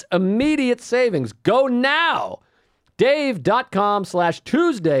 It's immediate savings. Go now.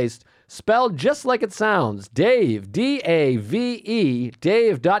 Dave.com/Tuesdays. Spelled just like it sounds. Dave, D-A-V-E,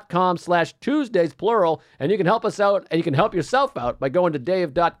 Dave.com/Tuesdays, plural. And you can help us out, and you can help yourself out by going to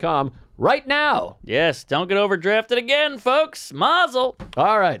Dave.com right now. Yes, don't get overdrafted again, folks. Mazel.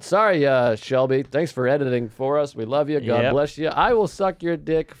 All right. Sorry, Shelby. Thanks for editing for us. We love you. God Yep. bless you. I will suck your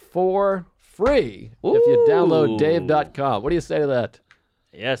dick for free if you download Ooh. Dave.com. What do you say to that?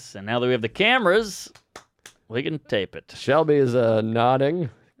 Yes, and now that we have the cameras, we can tape it. Shelby is nodding.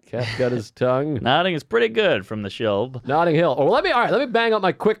 Cat got his tongue. Nodding is pretty good from the shelb. Notting Hill. Oh, let me bang out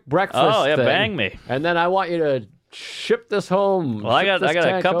my quick breakfast. Oh, yeah, thing, bang me. And then I want you to ship this home. Well, I Ship got this a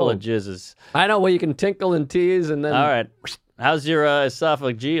tank couple home. of jizzes. I know. Well, you can tinkle and tease, and then All right. How's your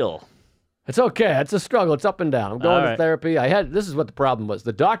esophageal? It's okay. It's a struggle. It's up and down. I'm going to therapy. This is what the problem was.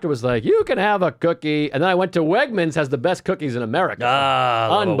 The doctor was like, you can have a cookie. And then I went to Wegmans, has the best cookies in America.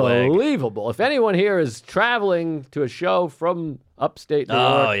 Unbelievable. If anyone here is traveling to a show from upstate New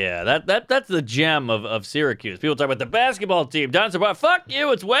York. Oh, yeah. That's the gem of Syracuse. People talk about the basketball team. Down about, fuck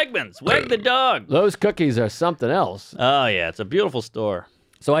you, it's Wegmans. Weg the dog. Those cookies are something else. Oh, yeah. It's a beautiful store.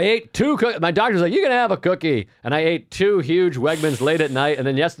 So I ate 2 cookies. My doctor's like, you can have a cookie. And I ate 2 huge Wegmans late at night. And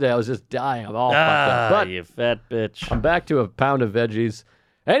then yesterday I was just dying. I'm all fucked up. But you fat bitch. I'm back to a pound of veggies.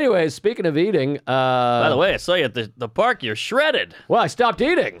 Anyways, speaking of eating. By the way, I saw you at the park. You're shredded. Well, I stopped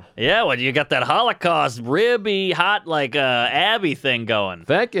eating. Yeah, well, you got that Holocaust ribby, hot, like Abby thing going.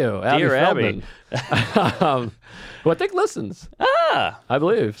 Thank you, Dear Abby Feldman. Who I think listens. I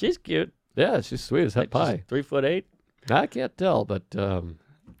believe. She's cute. Yeah, she's sweet as pie. 3'8". I can't tell, but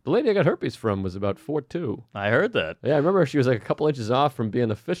the lady I got herpes from was about 4'2". I heard that. Yeah, I remember she was like a couple inches off from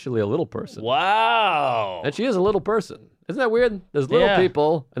being officially a little person. Wow. And she is a little person. Isn't that weird? There's little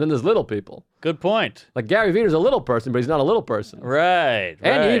people, and then there's little people. Good point. Like Gary Veter's a little person, but he's not a little person. Right.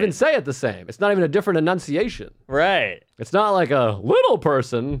 And you even say it the same. It's not even a different enunciation. Right. It's not like a little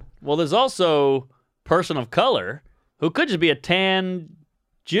person. Well, there's also person of color who could just be a tan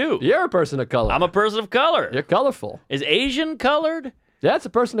Jew. You're a person of color. I'm a person of color. You're colorful. Is Asian colored? Yeah, it's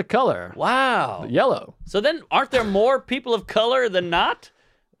a person of color. Wow. Yellow. So then aren't there more people of color than not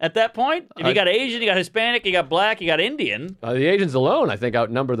at that point? If you got Asian, you got Hispanic, you got black, you got Indian. The Asians alone, I think,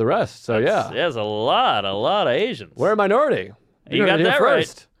 outnumber the rest. So, yeah. There's a lot of Asians. We're a minority. You got that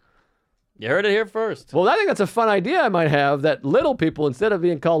right. You heard it here first. Well, I think that's a fun idea I might have, that little people, instead of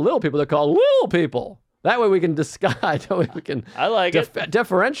being called little people, they're called little people. That way we can disguise, that way we can I like it.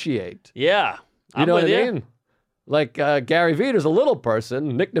 differentiate. Yeah. You know what I mean? Like Gary Veter's a little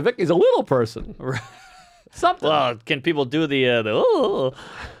person, Nick Novicki's a little person. Something. Well, can people do the ooh?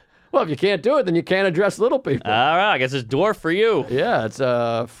 Well, if you can't do it, then you can't address little people. All right, I guess it's dwarf for you. Yeah, it's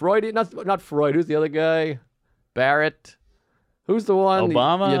Freud. Not Freud. Who's the other guy? Barrett. Who's the one?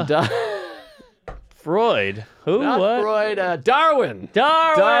 Obama? Freud. Who? Not what? Freud. Darwin.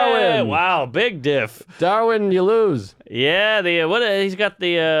 Darwin. Wow, big diff. Darwin, you lose. Yeah, he's got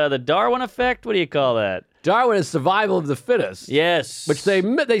the Darwin effect. What do you call that? Darwin is survival of the fittest. Yes. Which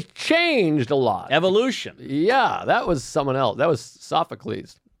they changed a lot. Evolution. Yeah, that was someone else. That was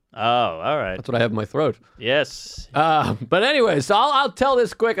Sophocles. Oh, all right. That's what I have in my throat. Yes. But anyway, so I'll tell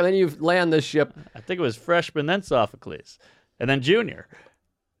this quick, and then you land this ship. I think it was freshman, then Sophocles, and then junior.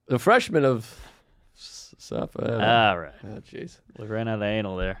 The freshman of Sophocles. All right. Oh, jeez. We ran out of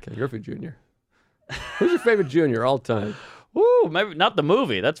anal there. Ken Griffey Jr. Who's your favorite junior all time? Ooh, maybe not the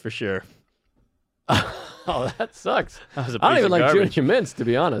movie, that's for sure. Oh, that sucks. That was a I don't piece even of like garbage. Junior Mints, to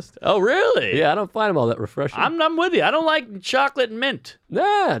be honest. Oh, really? Yeah, I don't find them all that refreshing. I'm with you. I don't like chocolate and mint.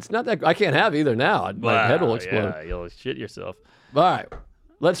 Nah, it's not that. I can't have either now. My head will explode. Yeah, you'll shit yourself. All right,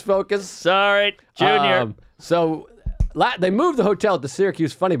 let's focus. Sorry, Junior. So they moved the hotel at the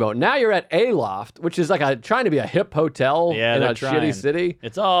Syracuse Funny Bone. Now you're at Aloft, which is like trying to be a hip hotel Yeah, in they're a trying. shitty city.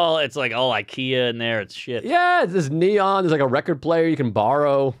 It's like all IKEA in there. It's shit. Yeah, there's neon. There's like a record player you can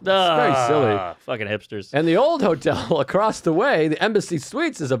borrow. It's very silly. Fucking hipsters. And the old hotel across the way, the Embassy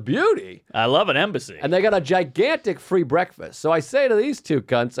Suites, is a beauty. I love an embassy. And they got a gigantic free breakfast. So I say to these two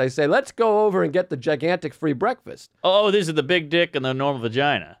cunts, I say, let's go over and get the gigantic free breakfast. Oh, these are the big dick and the normal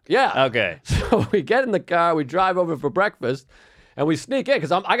vagina. Yeah. Okay. So we get in the car, we drive over for breakfast, and we sneak in,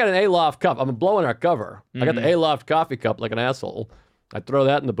 because I got an Aloft cup. I'm blowing our cover. I got the Aloft coffee cup like an asshole. I throw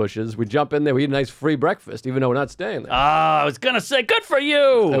that in the bushes. We jump in there, we eat a nice free breakfast, even though we're not staying there. I was going to say, good for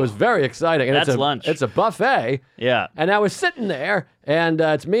you. It was very exciting. And That's lunch. It's a buffet. Yeah. And I was sitting there, and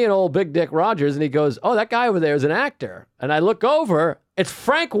it's me and old Big Dick Rogers, and he goes, oh, that guy over there is an actor. And I look over, it's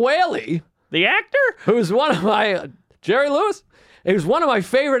Frank Whaley, The actor? who's one of my, Jerry Lewis? He was one of my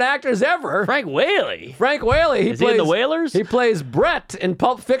favorite actors ever. Frank Whaley. Frank Whaley. Is he in The Whalers? He plays Brett in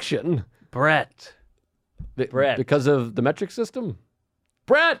Pulp Fiction. Brett. Brett. Because of the metric system?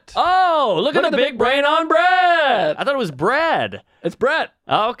 Brett! Oh, look at the big brain on Brett. I thought it was Brad. It's Brett.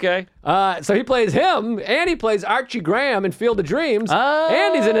 Oh, okay. So he plays him, and he plays Archie Graham in Field of Dreams,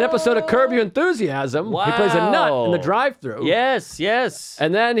 and he's in an episode of Curb Your Enthusiasm. Wow. He plays a nut in the drive-thru. Yes, yes.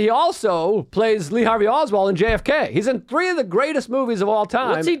 And then he also plays Lee Harvey Oswald in JFK. He's in 3 of the greatest movies of all time.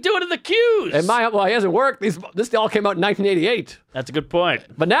 What's he doing in the queues? Well, he hasn't worked. This all came out in 1988. That's a good point.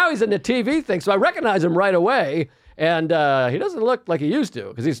 But now he's in the TV thing, so I recognize him right away. And he doesn't look like he used to,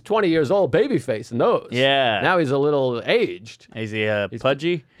 because he's 20 years old, babyface in those. Yeah. Now he's a little aged. Is he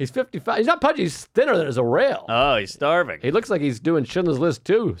pudgy? He's 55. He's not pudgy. He's thinner than a rail. Oh, he's starving. He looks like he's doing Schindler's List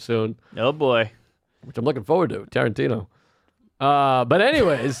 2 soon, Oh, boy. which I'm looking forward to. Tarantino. But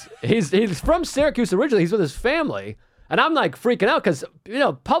anyways, he's from Syracuse originally. He's with his family. And I'm like freaking out because,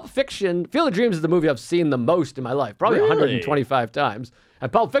 Pulp Fiction, Field of Dreams is the movie I've seen the most in my life, probably 125 times.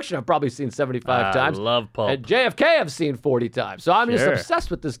 And Pulp Fiction I've probably seen 75 times. I love Pulp. And JFK I've seen 40 times. So I'm just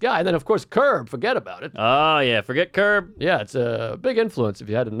obsessed with this guy. And then, of course, Curb, forget about it. Oh, yeah, forget Curb. Yeah, it's a big influence if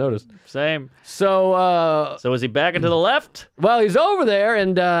you hadn't noticed. Same. So is he backing to the left? well, he's over there,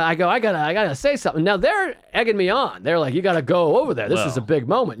 and I go, I gotta say something. Now, they're egging me on. They're like, you got to go over there. This is a big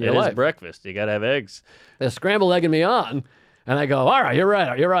moment in your life. It is breakfast. You got to have eggs. They're scramble egging me on. And I go, all right, you're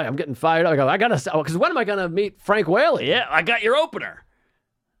right. I'm getting fired up. I go, I got to, because when am I going to meet Frank Whaley? Yeah, I got your opener.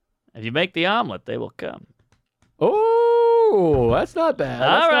 If you make the omelet, they will come. Oh, that's not bad.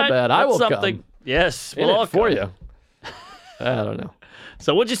 That's not bad. I will come. Yes, In we'll all it for come. you. I don't know.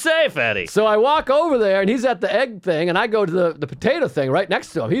 So what'd you say, Fatty? So I walk over there, and he's at the egg thing, and I go to the potato thing right next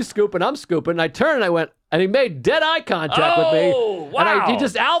to him. He's scooping, I'm scooping, and I turn and I went, and he made dead eye contact with me. Wow. And he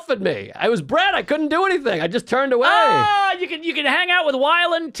just alphaed me. I was Brett. I couldn't do anything. I just turned away. Ah, you can hang out with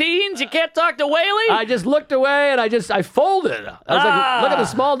wildin' teens. You can't talk to Whaley? I just looked away, and I folded. I was like, look at the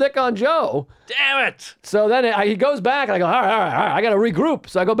small dick on Joe. Damn it. So then he goes back, and I go, all right, I got to regroup.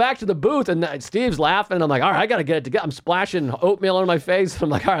 So I go back to the booth, and Steve's laughing, and I'm like, all right, I got to get it together. I'm splashing oatmeal on my face. I'm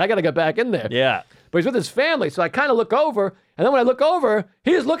like, all right, I got to get back in there. Yeah. But he's with his family, so I kind of look over, and then when I look over,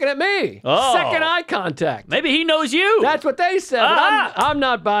 he's looking at me. Oh. Second eye contact. Maybe he knows you. That's what they said, but I'm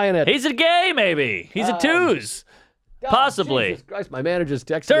not buying it. He's a gay, maybe. He's a twos. Possibly. Jesus Christ, my manager's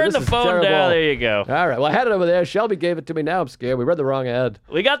texting me. Turn This the is phone terrible. down. There you go. All right, well, I had it over there. Shelby gave it to me. Now I'm scared. We read the wrong ad.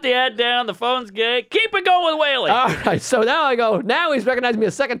 We got the ad down. The phone's gay. Keep it going with Whaley. All right, so now I go, now he's recognizing me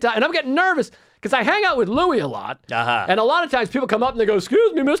a second time, and I'm getting nervous because I hang out with Louie a lot. Uh-huh. And a lot of times people come up and they go,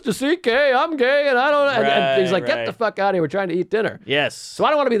 excuse me, Mr. CK, I'm gay, and I don't know. And he's like, get Right. the fuck out of here. We're trying to eat dinner. Yes. So I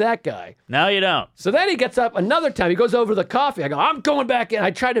don't want to be that guy. Now you don't. So then he gets up another time. He goes over to the coffee. I go, I'm going back in.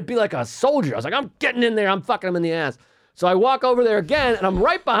 I tried to be like a soldier. I was like, I'm getting in there. I'm fucking him in the ass. So I walk over there again, and I'm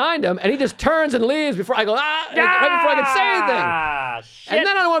right behind him, and he just turns and leaves before I go, right before I can say anything. Ah, shit. And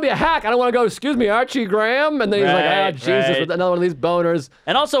then I don't want to be a hack. I don't want to go, excuse me, Archie Graham. And then he's Right, like, Jesus, right. with another one of these boners.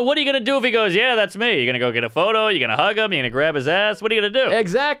 And also, what are you going to do if he goes, yeah, that's me? You're going to go get a photo? You're going to hug him? You're going to grab his ass? What are you going to do?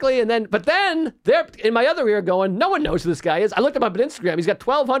 Exactly. But then they're in my other ear going, no one knows who this guy is. I looked him up on Instagram. He's got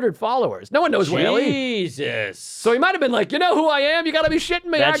 1,200 followers. No one knows Whaley. Jesus. So he might have been like, you know who I am? You got to be shitting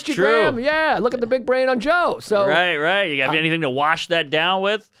me, That's Archie true. Graham. Yeah, look at the big brain on Joe. So Right. You got anything to wash that down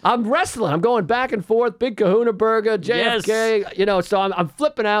with? I'm wrestling. I'm going back and forth. Big Kahuna Burger, JFK. So I'm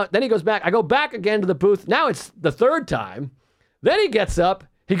flipping out. Then he goes back. I go back again to the booth. Now it's the third time. Then he gets up.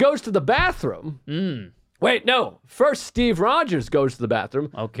 He goes to the bathroom. Wait, no. First, Steve Rogers goes to the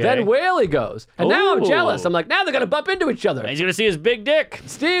bathroom. Okay. Then Whaley goes. And now I'm Ooh. jealous. I'm like, now they're going to bump into each other. He's going to see his big dick.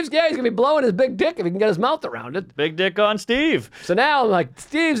 He's going to be blowing his big dick if he can get his mouth around it. Big dick on Steve. So now I'm like,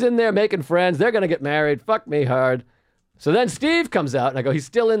 Steve's in there making friends. They're going to get married. Fuck me hard. So then Steve comes out, and I go, he's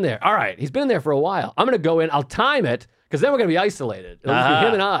still in there. All right, he's been in there for a while. I'm going to go in. I'll time it, because then we're going to be isolated. It'll just be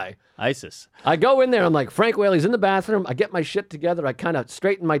him and I. ISIS. I go in there. I'm like, Frank Whaley's in the bathroom. I get my shit together. I kind of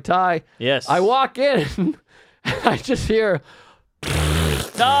straighten my tie. Yes. I walk in, and I just hear,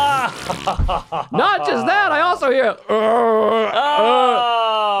 Ah! not just that, I also hear, Oh!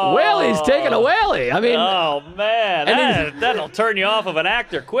 Whaley's taking a whaley. I mean, Oh, man. That'll turn you off of an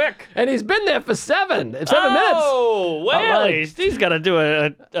actor quick. and he's been there for 7 minutes. Oh, Whaley. like- He's got to do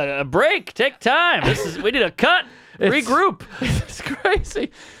a break. Take time. We need a cut. Regroup. It's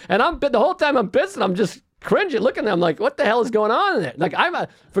crazy. And the whole time I'm pissing, I'm just cringing, looking at him like, what the hell is going on in there? Like,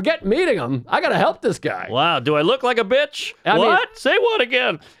 forget meeting him. I got to help this guy. Wow. Do I look like a bitch? I mean- What? Say what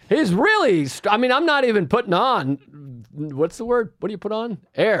again? He's really, I'm not even putting on, what's the word? What do you put on?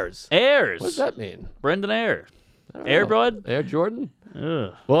 Airs. Ayers. What does that mean? Brendan Ayer. Air Blood? Air Jordan?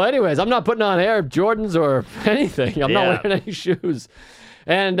 Ugh. Well, anyways, I'm not putting on Air Jordans or anything. I'm Yeah. not wearing any shoes.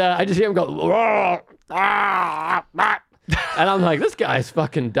 And I just hear him go, and I'm like, this guy's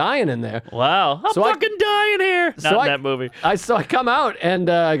fucking dying in there. Wow. I'm So I- fucking dying here. Not in that movie. So I come out and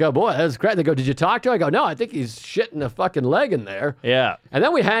I go, boy, that's great. They go, did you talk to him? I go, no, I think he's shitting a fucking leg in there. Yeah. And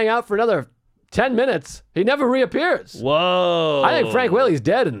then we hang out for another 10 minutes. He never reappears. Whoa. I think Frank Whaley's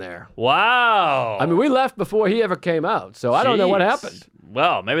dead in there. Wow. I mean, we left before he ever came out, so I don't know what Jeez. happened.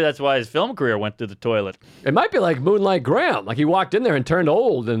 Well, maybe that's why his film career went through the toilet. It might be like Moonlight Graham. Like he walked in there and turned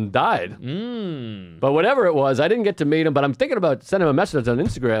old and died. But whatever it was, I didn't get to meet him, but I'm thinking about sending him a message on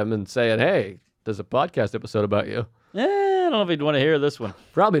Instagram and saying, hey, there's a podcast episode about you. I don't know if he'd want to hear this one.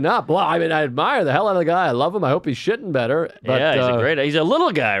 Probably not. Well, I mean, I admire the hell out of the guy. I love him. I hope he's shitting better. But, Yeah, he's a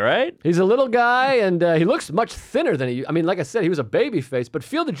little guy, right? He's a little guy, and he looks much thinner than he. I mean, like I said, he was a baby face, but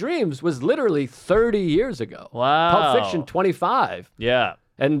Field of Dreams was literally 30 years ago. Wow. Pulp Fiction, 25. Yeah.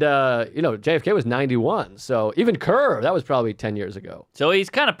 And, JFK was 91. So even Curve, that was probably 10 years ago. So he's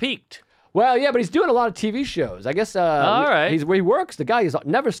kind of peaked. Well, yeah, but he's doing a lot of TV shows. I guess All right. where he works. The guy has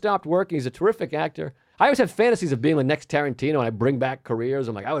never stopped working. He's a terrific actor. I always have fantasies of being the next Tarantino, and I bring back careers.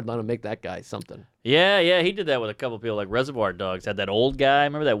 I'm like, I would want to make that guy something. Yeah, he did that with a couple people, like Reservoir Dogs. Had that old guy.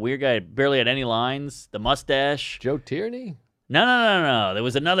 Remember that weird guy? Barely had any lines. The mustache. Joe Tierney? No. There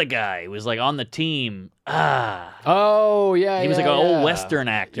was another guy. He was like on the team. Oh, yeah, He was like an old Western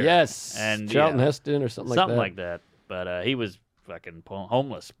actor. Yes. And Charlton Heston or something like that. But he was fucking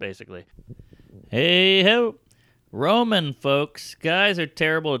homeless, basically. Hey ho. Roman, folks. Guys are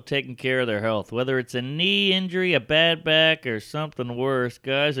terrible at taking care of their health. Whether it's a knee injury, a bad back, or something worse,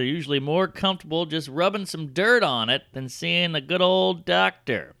 guys are usually more comfortable just rubbing some dirt on it than seeing a good old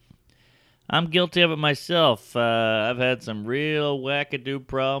doctor. I'm guilty of it myself. I've had some real wackadoo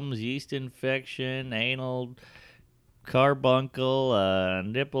problems, yeast infection, anal carbuncle,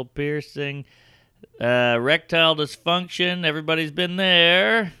 nipple piercing, erectile dysfunction. Everybody's been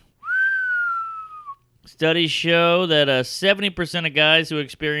there. Studies show that 70% of guys who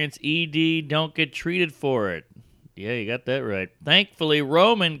experience ED don't get treated for it. Yeah, you got that right. Thankfully,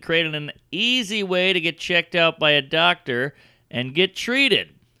 Roman created an easy way to get checked out by a doctor and get treated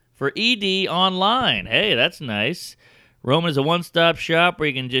for ED online. Hey, that's nice. Roman is a one-stop shop where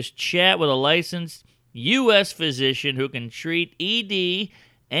you can just chat with a licensed U.S. physician who can treat ED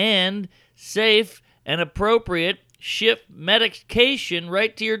and safe and appropriate ship medication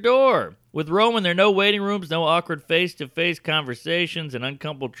right to your door. With Roman, there are no waiting rooms, no awkward face-to-face conversations, and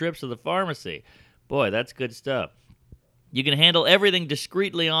uncomfortable trips to the pharmacy. Boy, that's good stuff. You can handle everything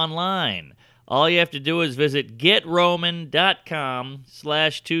discreetly online. All you have to do is visit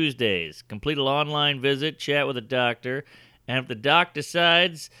getroman.com/Tuesdays. Complete an online visit, chat with a doctor, and if the doc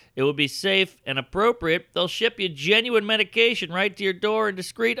decides it will be safe and appropriate, they'll ship you genuine medication right to your door in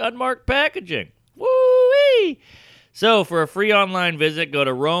discreet, unmarked packaging. Woo-wee! So, for a free online visit, go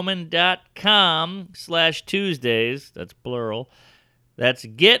to roman.com/Tuesdays. That's plural. That's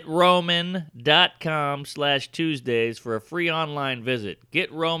getroman.com/Tuesdays for a free online visit.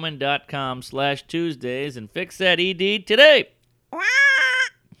 Getroman.com/Tuesdays and fix that ED today.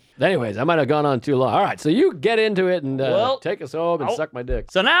 Anyways, I might have gone on too long. All right, so you get into it and take us home and suck my dick.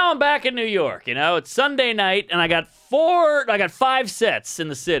 So now I'm back in New York. It's Sunday night, and I got 5 sets in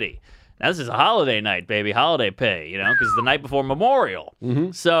the city. Now, this is a holiday night, baby. Holiday pay, because it's the night before Memorial.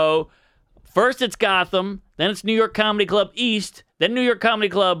 Mm-hmm. So, first it's Gotham, then it's New York Comedy Club East, then New York Comedy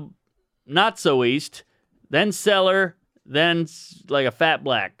Club Not So East, then Cellar, then like a Fat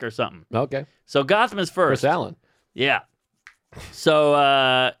Black or something. Okay. So, Gotham is first. Chris Allen. Yeah. So,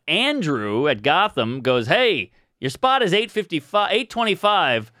 Andrew at Gotham goes, hey, your spot is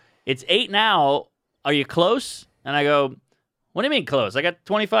 8:25. It's 8 now. Are you close? And I go, what do you mean close? I got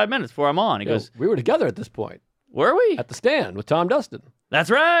 25 minutes before I'm on. He goes, we were together at this point. Were we? At the stand with Tom Dustin. That's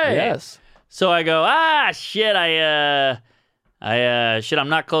right. Yes. So I go, shit, I'm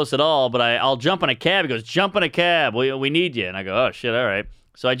not close at all, but I'll jump in a cab. He goes, jump in a cab. We need you. And I go, oh, shit, all right.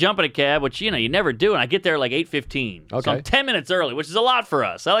 So I jump in a cab, which, you never do, and I get there like 8:15. Okay. So I'm 10 minutes early, which is a lot for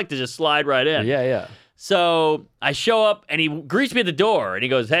us. I like to just slide right in. Yeah. So I show up, and he greets me at the door, and he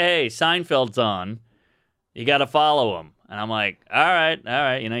goes, hey, Seinfeld's on. You got to follow him. And I'm like, all right.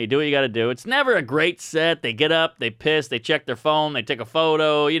 You do what you got to do. It's never a great set. They get up, they piss, they check their phone, they take a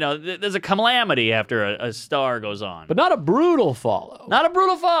photo. There's a calamity after a star goes on. But not a brutal follow. Not a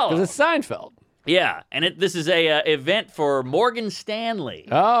brutal follow. Because it's Seinfeld. Yeah, and this is a event for Morgan Stanley.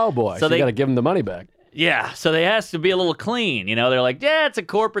 Oh, boy. So you got to give him the money back. Yeah, so they has to be a little clean. They're like, yeah, it's a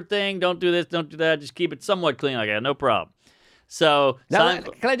corporate thing. Don't do this, don't do that. Just keep it somewhat clean. Like, no problem. So now,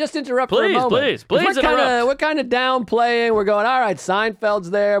 can I just interrupt for a moment? Please interrupt. We're kind of downplaying. We're going, all right, Seinfeld's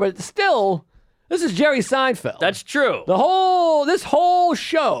there, but still, this is Jerry Seinfeld. That's true. This whole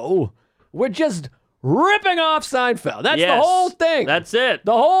show, we're just ripping off Seinfeld. That's the whole thing. That's it.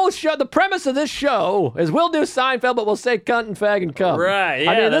 The whole show, the premise of this show is we'll do Seinfeld, but we'll say cunt and fag and cum. Right,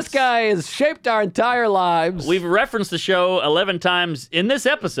 yeah. I mean, this guy has shaped our entire lives. We've referenced the show 11 times in this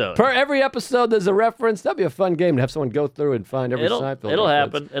episode. Per every episode, there's a reference. That'd be a fun game to have someone go through and find every Seinfeld It'll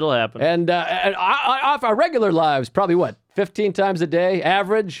reference. happen. It'll happen. And off our regular lives, probably what? 15 times a day,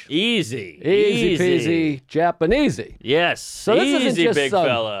 average. Easy Easy peasy, Japanesey. Yes. So this isn't easy, just big some-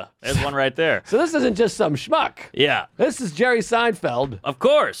 fella. There's one right there. So this isn't just some schmuck. Yeah. This is Jerry Seinfeld. Of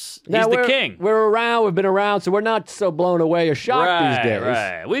course. He's Now, the we're, king. We've been around, so we're not so blown away or shocked these days.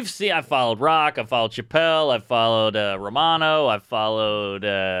 Right. I followed Rock. I followed Chappelle. I followed Romano. I followed,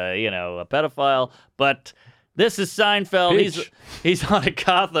 a pedophile. But this is Seinfeld. Peach. He's on a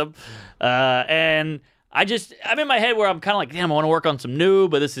Gotham. And I'm in my head where I'm kind of like, damn, I want to work on some new,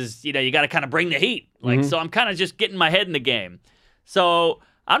 but this is, you got to kind of bring the heat. Like, so I'm kind of just getting my head in the game. So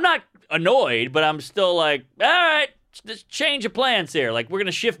I'm not annoyed, but I'm still like, all right, just change of plans here. Like, we're going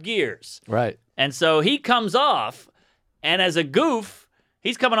to shift gears. Right. And so he comes off, and as a goof,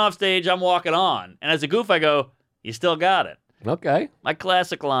 he's coming off stage, I'm walking on. And as a goof, I go, you still got it. Okay. My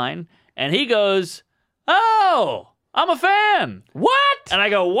classic line. And he goes, oh, I'm a fan. What? And I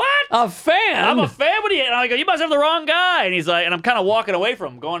go, what? A fan? I'm a fan? What do you? And I go, you must have the wrong guy. And he's like, and I'm kind of walking away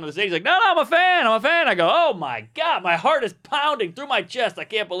from him, going to the stage. He's like, no, I'm a fan. I go, oh my God, my heart is pounding through my chest. I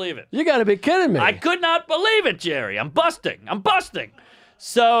can't believe it. You got to be kidding me. I could not believe it, Jerry. I'm busting.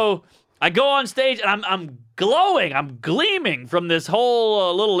 So I go on stage and I'm glowing. I'm gleaming from this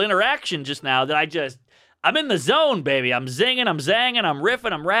whole little interaction just now that I'm in the zone, baby. I'm zinging, I'm zanging, I'm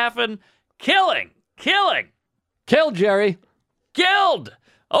riffing, I'm raffing. Killing. Killed Jerry. Killed.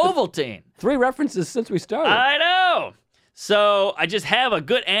 Ovaltine. 3 references since we started. I know. So I just have a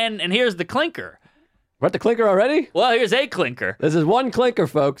good end, and here's the clinker. We're at the clinker already? Well, here's a clinker. This is one clinker,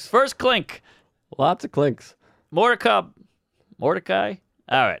 folks. First clink. Lots of clinks. Mordecai. All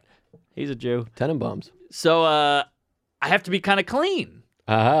right. He's a Jew. Tenenbaums. So I have to be kind of clean.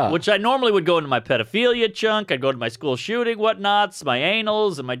 Which I normally would go into my pedophilia chunk. I'd go to my school shooting whatnots, my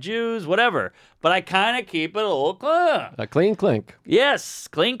anals and my Jews, whatever. But I kind of keep it a little clean. A clean clink. Yes,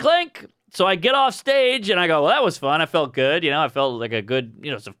 clean clink. So I get off stage and I go, well, that was fun. I felt good. I felt like a good,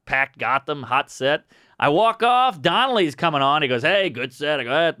 it's a packed Gotham, hot set. I walk off. Donnelly's coming on. He goes, hey, good set. I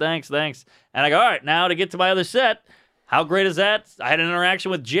go, thanks. And I go, all right, now to get to my other set. How great is that? I had an interaction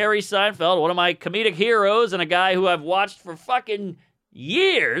with Jerry Seinfeld, one of my comedic heroes, and a guy who I've watched for fucking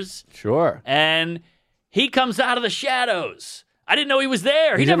years. Sure. And he comes out of the shadows. I didn't know he was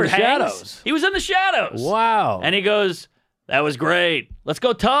there. He He's never in the hangs. shadows. He was in the shadows. Wow. And he goes, that was great. Let's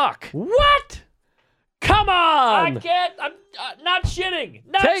go talk. What? Come on! I can't. I'm not shitting.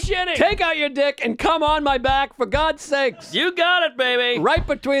 Take out your dick and come on my back, for God's sakes. You got it, baby. Right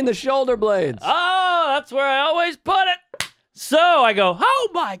between the shoulder blades. Oh, that's where I always put it. So I go, oh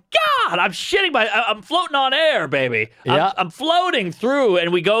my God, I'm shitting I'm floating on air, baby. Yeah. I'm floating through,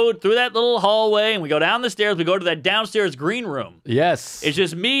 and we go through that little hallway, and we go down the stairs. We go to that downstairs green room. Yes. It's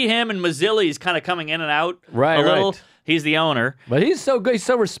just me, him, and Mazzilli's kind of coming in and out Right, a little. right. He's the owner. But he's so good. He's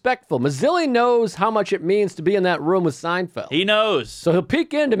so respectful. Mazzilli knows how much it means to be in that room with Seinfeld. He knows. So he'll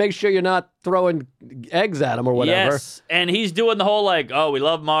peek in to make sure you're not throwing eggs at him or whatever. Yes, and he's doing the whole like, oh, we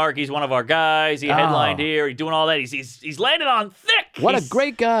love Mark. He's one of our guys. He headlined here. He's doing all that. He's landed on thick. What a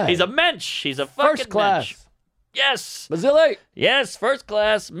great guy. He's a mensch. He's a fucking First class. mensch. Yes. Mazzilli. Yes, first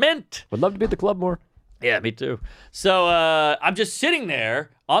class. Mint. Would love to be at the club more. Yeah, me too. So I'm just sitting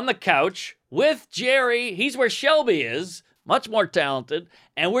there on the couch with Jerry. He's where Shelby is, much more talented,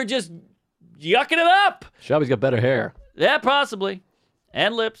 and we're just yucking it up. Shelby's got better hair. Yeah, possibly.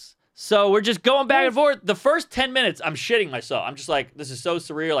 And lips. So we're just going back and forth. The first 10 minutes, I'm shitting myself. I'm just like, this is so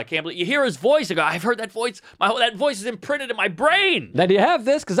surreal. I can't believe. You hear his voice. I go, I've heard that voice. That voice is imprinted in my brain. Now, do you have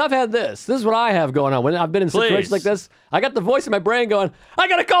this? Because I've had this. This is what I have going on. When I've been in situations Please. like this, I got the voice in my brain going, I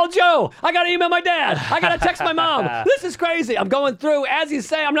got to call Joe. I got to email my dad. I got to text my mom. This is crazy. I'm going through, as you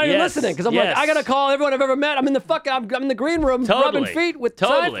say, I'm not even Yes, listening. Because I'm yes. like, I got to call everyone I've ever met. I'm in the green room rubbing feet with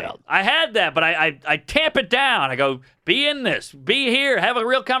Seinfeld. I had that, but I tamp it down. I go, be in this. Be here. Have a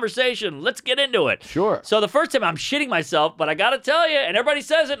real conversation. Let's get into it. Sure. So the first time I'm shitting myself, but I got to tell you, and everybody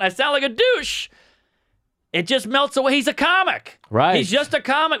says it, and I sound like a douche. It just melts away. He's a comic. Right. He's just a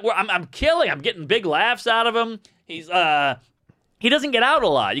comic. I'm killing. I'm getting big laughs out of him. He doesn't get out a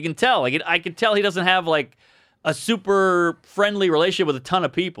lot. You can tell. I can tell he doesn't have like a super friendly relationship with a ton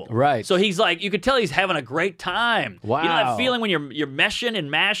of people. Right. So he's like, you could tell he's having a great time. Wow. You know that feeling when you're meshing and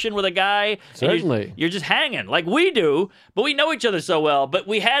mashing with a guy? Certainly. And you're just hanging like we do, but we know each other so well. But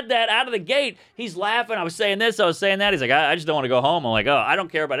we had that out of the gate. He's laughing. I was saying this. I was saying that. He's like, I just don't want to go home. I'm like, oh, I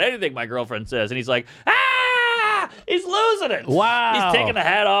don't care about anything my girlfriend says. And he's like, he's losing it. Wow. He's taking the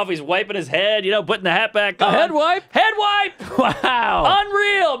hat off. He's wiping his head, putting the hat back on. A head wipe? Head wipe. Wow.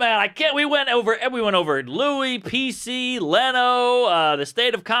 Unreal, man. I can't. We went over Louis, PC, Leno, the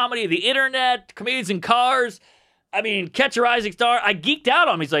state of comedy, the internet, comedians in cars. I mean, Catch a Rising Star, I geeked out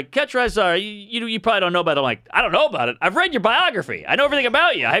on him. He's like, Catch a Rising Star, you probably don't know about it. I'm like, I don't know about it. I've read your biography. I know everything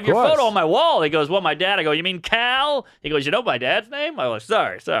about you. I have your photo on my wall. He goes, well, my dad. I go, you mean Cal? He goes, you know my dad's name? I was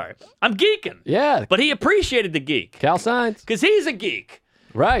sorry. I'm geeking. Yeah. But he appreciated the geek. Cal Science. Because he's a geek.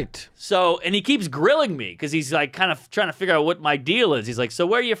 Right. So, and he keeps grilling me because he's like kind of trying to figure out what my deal is. He's like, so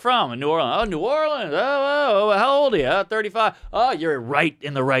where are you from? In New Orleans. Oh, New Orleans. Oh, how old are you? 35. Oh, you're right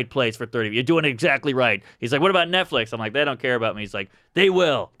in the right place for 30. You're doing it exactly right. He's like, what about Netflix? I'm like, they don't care about me. He's like, they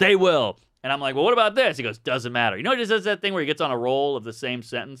will. And I'm like, well, what about this? He goes, doesn't matter. You know, he just does that thing where he gets on a roll of the same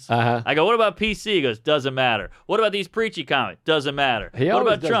sentence. I go, what about PC? He goes, doesn't matter. What about these preachy comics? Doesn't matter. What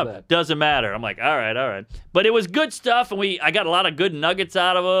about Trump? That. Doesn't matter. I'm like, all right. But it was good stuff, and I got a lot of good nuggets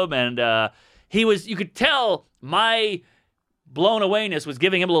out of him, and you could tell my blown awayness was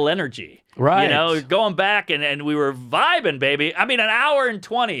giving him a little energy. Right. You know, going back, and we were vibing, baby. I mean, an hour and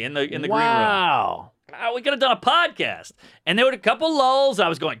 20 in the green room. Wow. We could have done a podcast. And there were a couple lulls. I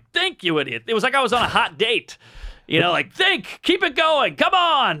was going, think, you idiot. It was like I was on a hot date. You know, like, think, keep it going. Come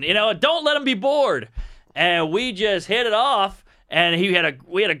on. You know, don't let him be bored. And we just hit it off. And we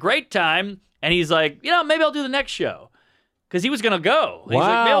had a great time. And he's like, you know, maybe I'll do the next show. Because he was going to go. He's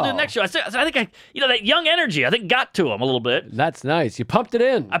like, maybe I'll do the next show. I think that young energy, I think got to him a little bit. That's nice. You pumped it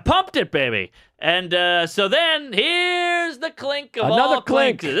in. I pumped it, baby. And so then here's the clink of Another all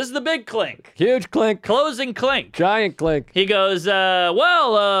clink. clinks. This is the big clink. Huge clink. Closing clink. Giant clink. He goes,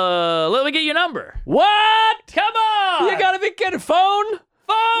 let me get your number. What? Come on. You gotta be kidding. Phone?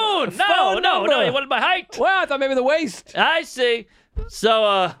 Phone. No. He wanted my height. Well, I thought maybe the waist. I see. So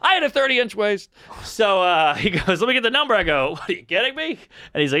I had a 30-inch waist. So he goes, let me get the number. I go, what, are you kidding me?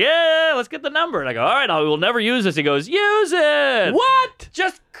 And he's like, yeah, let's get the number. And I go, all right, I will never use this. He goes, use it. What?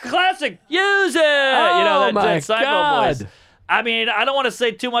 Just classic. Use it. Oh, my that Seinfeld God. voice. I mean, I don't want to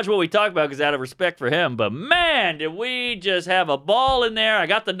say too much what we talked about because out of respect for him, but man, did we just have a ball in there. I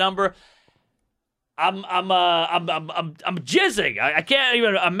got the number. I'm jizzing. I can't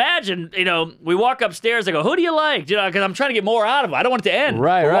even imagine. You know, we walk upstairs. I go, "Who do you like?" You know, because I'm trying to get more out of it. I don't want it to end.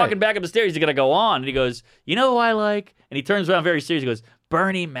 We're walking back up the stairs. He's gonna go on, and he goes, "You know who I like?" And he turns around very serious. He goes,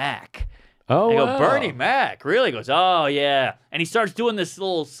 "Bernie Mac." Oh, I go, wow. Bernie Mac, really? He goes, "Oh yeah." And he starts doing this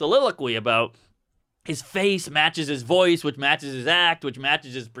little soliloquy about his face matches his voice, which matches his act, which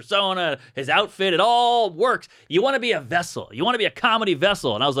matches his persona, his outfit. It all works. You want to be a vessel. You want to be a comedy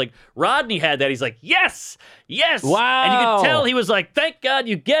vessel. And I was like, Rodney had that. He's like, yes. Wow. And you could tell he was like, thank God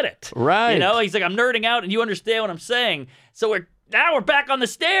you get it. Right. You know, he's like, I'm nerding out and you understand what I'm saying. So now we're back on the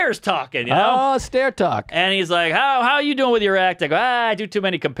stairs talking, you know? Oh, stair talk. And he's like, how are you doing with your act? I go, I do too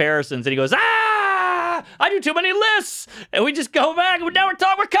many comparisons. And he goes, I do too many lists. And we just go back and now we're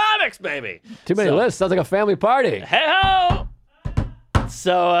talking with comics, baby. Too many lists. Sounds like a family party. Hey-ho!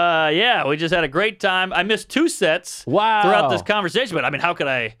 So, yeah, we just had a great time. I missed 2 sets throughout this conversation, but I mean, how could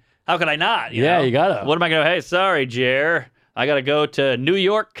I not? You know? You gotta. What am I going to, hey, sorry, Jer. I got to go to New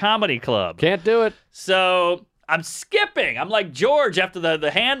York Comedy Club. Can't do it. So I'm skipping. I'm like George after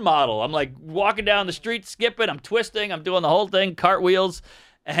the hand model. I'm like walking down the street, skipping. I'm twisting. I'm doing the whole thing, cartwheels.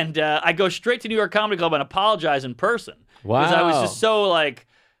 And I go straight to New York Comedy Club and apologize in person. Wow. Because I was just so like,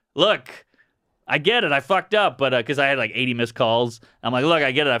 look, I get it. I fucked up. But because I had like 80 missed calls. I'm like, look,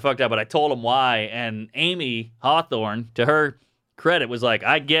 I get it. I fucked up. But I told him why. And Amy Hawthorne, to her credit, was like,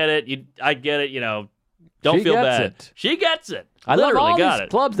 I get it. I get it. You know, don't feel bad. It. She gets it. I love all got these it.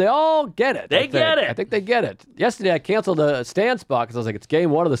 clubs. They all get it. They get it. I think they get it. Yesterday, I canceled a Stan spot because I was like, it's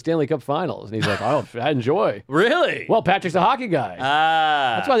game 1 of the Stanley Cup Finals. And he's like, oh, I enjoy. Really? Well, Patrick's a hockey guy.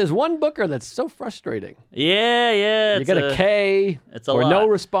 That's why there's one booker that's so frustrating. Yeah. You get a K it's a or lot. no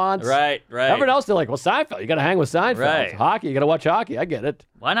response. Right. Everyone else, they're like, well, Seinfeld. You got to hang with Seinfeld. Right. Hockey, you got to watch hockey. I get it.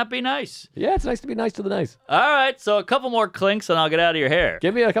 Why not be nice? Yeah, it's nice to be nice to the nice. All right, so a couple more clinks and I'll get out of your hair.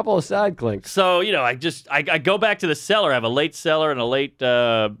 Give me a couple of side clinks. So, you know, I go back to the cellar. I have a late cellar and a late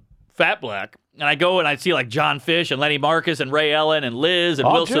Fat Black. And I go and I see like John Fish and Lenny Marcus and Ray Ellen and Liz and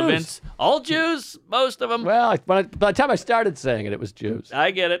All Will Jews. Savins. All Jews, most of them. Well, by the time I started saying it, it was Jews.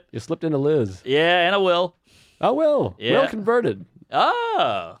 I get it. You slipped into Liz. Yeah, and a Will. Oh, Will. Yeah. Will converted.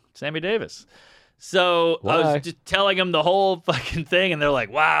 Oh, Sammy Davis. So I Why? was just telling them the whole fucking thing, and they're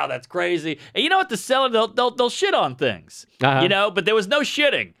like, "Wow, that's crazy." And you know what? The cellar, they'll shit on things, Uh-huh. you know. But there was no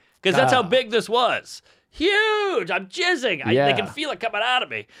shitting because that's how big this was. Huge. I'm jizzing. They can feel it coming out of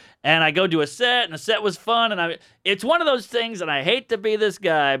me. And I go do a set, and the set was fun. And it's one of those things, and I hate to be this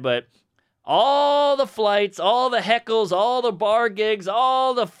guy, but all the flights, all the heckles, all the bar gigs,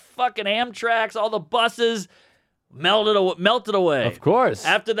 all the fucking Amtraks, all the buses melted away. Of course.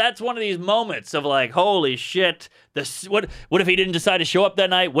 After that's one of these moments of like, holy shit, what if he didn't decide to show up that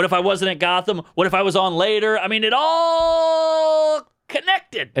night? What if I wasn't at Gotham? What if I was on later? I mean, it all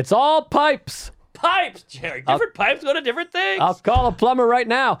connected. It's all pipes. Pipes, Jerry. Different pipes go to different things. I'll call a plumber right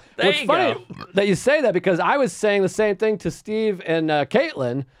now. There It's you funny go. that you say that because I was saying the same thing to Steve and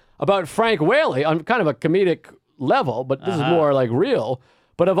Caitlin about Frank Whaley on kind of a comedic level, but this is more like real.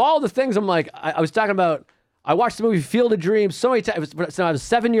 But of all the things, I'm like, I was talking about, I watched the movie Field of Dreams so many times. Since I was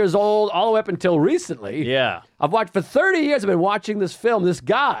 7 years old, all the way up until recently. Yeah. I've watched for 30 years. I've been watching this film. This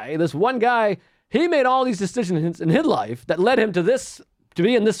one guy, he made all these decisions in his life that led him to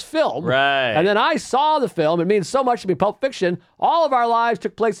be in this film. Right. And then I saw the film. It means so much to me. Pulp Fiction. All of our lives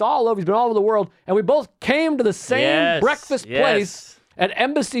took place all over. He's been all over the world. And we both came to the same breakfast place at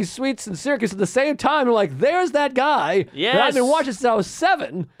Embassy Suites in Syracuse at the same time. We're like, there's that guy that I've been watching since I was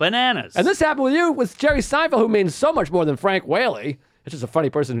 7. Bananas. And this happened with you, with Jerry Seinfeld, who means so much more than Frank Whaley. It's just a funny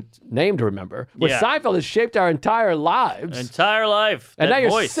person's name to remember. Where Seinfeld has shaped our entire lives. Entire life. And now that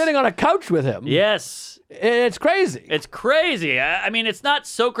you're voice. sitting on a couch with him. Yes. It's crazy. It's crazy. I mean, it's not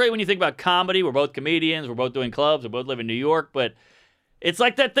so crazy when you think about comedy. We're both comedians. We're both doing clubs. We both live in New York. But it's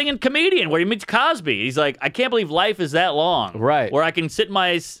like that thing in Comedian where he meets Cosby. He's like, I can't believe life is that long. Right. Where I can sit in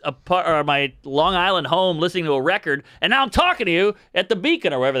my Long Island home listening to a record, and now I'm talking to you at the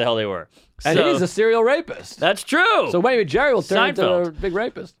Beacon or wherever the hell they were. And So, he's a serial rapist. that's true. So maybe Jerry will turn into Seinfeld. a big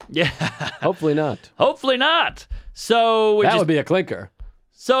rapist. yeah. Hopefully not. Hopefully not. So That would be a clinker.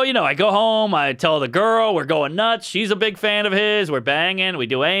 So, I go home, I tell the girl, we're going nuts. She's a big fan of his. We're banging, we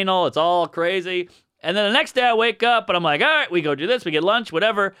do anal, it's all crazy. And then the next day I wake up and I'm like, all right, we go do this, we get lunch,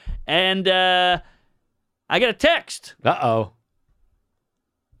 whatever. And I get a text. Uh-oh.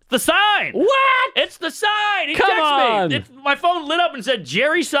 The sign. What? It's the sign. He Come texted on. me. My phone lit up and said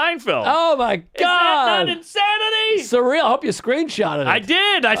Jerry Seinfeld. Oh, my Is that God. not insanity? Surreal. I hope you screenshotted it. I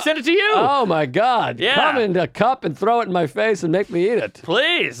did. I sent it to you. Oh, my God. Yeah. Come in a cup and throw it in my face and make me eat it.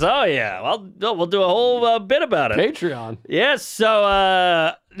 Please. Oh, yeah. Well, we'll do a whole bit about it. Patreon. Yes, so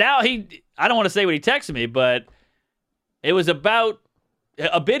now I don't want to say what he texted me, but it was about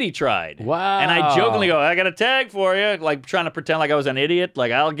a bit he tried. Wow. And I jokingly go, I got a tag for you, like trying to pretend like I was an idiot,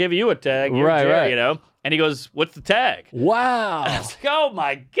 like I'll give you a tag. You're Right, Jerry, right. And he goes, what's the tag? Wow. I was like, oh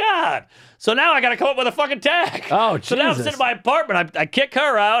my God. So now I got to come up with a fucking tag. Oh, So now I'm Jesus. sitting in my apartment. I kick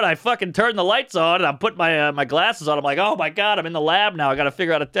her out. I fucking turn the lights on, and I put my glasses on. I'm like, oh my God, I'm in the lab now. I got to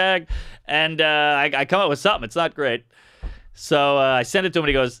figure out a tag. And I come up with something. It's not great. So I send it to him, and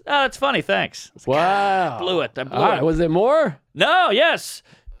he goes, oh, that's funny, thanks. I was like, Wow. I blew it. All right. Was there more? No, yes.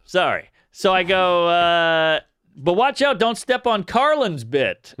 Sorry. So I go, but watch out, don't step on Carlin's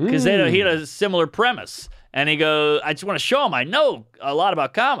bit, because he had a similar premise. And he goes, I just want to show him I know a lot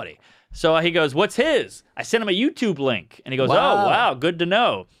about comedy. So he goes, what's his? I sent him a YouTube link. And he goes, Wow. oh, wow, good to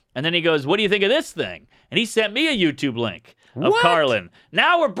know. And then he goes, what do you think of this thing? And he sent me a YouTube link of What? Carlin.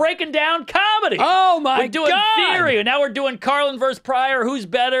 Now we're breaking down comedy. Oh, my We're doing God. theory. And now we're doing Carlin versus Pryor. Who's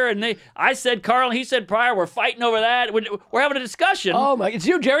better? And I said Carlin, he said Pryor. We're fighting over that. We're having a discussion. Oh, my. It's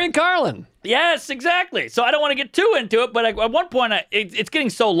you, Jerry and Carlin. Yes, exactly. So I don't want to get too into it, but at one point, it's getting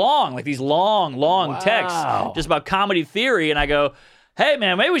so long, like these long texts just about comedy theory. And I go, hey,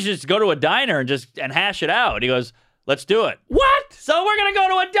 man, maybe we should just go to a diner and hash it out. And he goes, let's do it. What? So we're going to go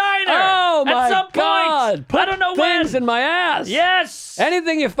to a diner. Oh, my At some God. point. Put I don't know things when. in my ass. Yes.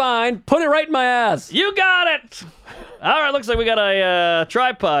 Anything you find, put it right in my ass. You got it. All right, looks like we got a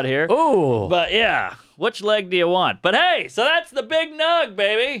tripod here. Ooh. But yeah, which leg do you want? But hey, so that's the big nug,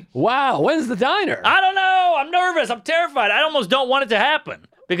 baby. Wow. When's the diner? I don't know. I'm nervous. I'm terrified. I almost don't want it to happen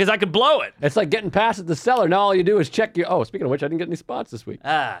because I could blow it. It's like getting past at the cellar. Now all you do is check your... Oh, speaking of which, I didn't get any spots this week.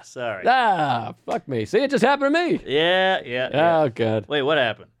 Ah, sorry. Fuck me. See, it just happened to me. Yeah. Oh, God. Wait, what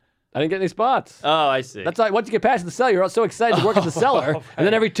happened? I didn't get any spots. Oh, I see. That's like once you get past the cellar, you're all so excited to work at the cellar, and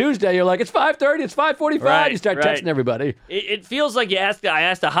then every Tuesday you're like, it's 5:30, it's 5:45. Right, You start right. texting everybody. It feels like I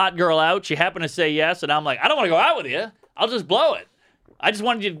asked a hot girl out. She happened to say yes, and I'm like, I don't want to go out with you. I'll just blow it. I just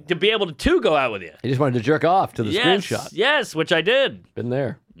wanted you to be able to go out with you. You just wanted to jerk off to the screenshot. Yes, which I did. Been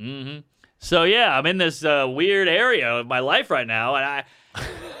there. So yeah, I'm in this weird area of my life right now, and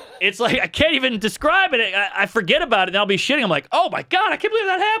it's like I can't even describe it. I forget about it, and I'll be shitting. I'm like, oh my God, I can't believe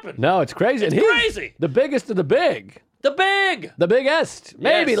that happened. No, it's crazy. It's And he's crazy. The biggest of the big. The big. The biggest.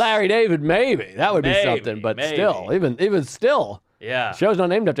 Maybe Yes. Larry David, maybe. That would be Maybe, something, but maybe. still, even still, Yeah, the show's not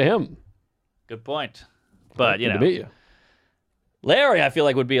named after him. good point. But Good to meet you. Larry, I feel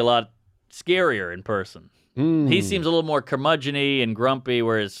like would be a lot scarier in person. He seems a little more curmudgeon-y and grumpy,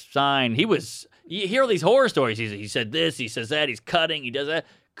 whereas Stein, you hear these horror stories. He said this, he says that, he's cutting, he does that.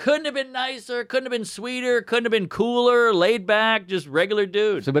 Couldn't have been nicer, couldn't have been sweeter, couldn't have been cooler, laid back, just regular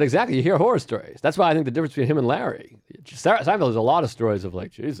dude. So, but exactly, you hear horror stories. That's why I think the difference between him and Larry. Seinfeld has a lot of stories of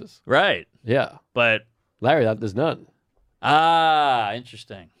like, Jesus. Right. Yeah. But Larry, there's none.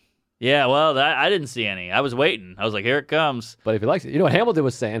 Interesting. Yeah, well, I didn't see any. I was waiting. I was like, here it comes. But if he likes it. You know what Hamilton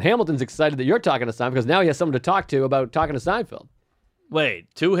was saying? Hamilton's excited that you're talking to Seinfeld because now he has someone to talk to about talking to Seinfeld.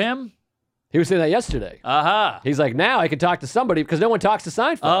 Wait, to him? He was saying that yesterday. He's like, now I can talk to somebody because no one talks to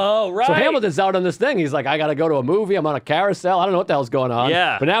Seinfeld. Oh, right. So Hamilton's out on this thing. He's like, I got to go to a movie. I'm on a carousel. I don't know what the hell's going on.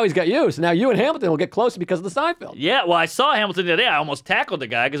 Yeah. But now he's got you. So now you and Hamilton will get closer because of the Seinfeld. Yeah, well, I saw Hamilton the other day. I almost tackled the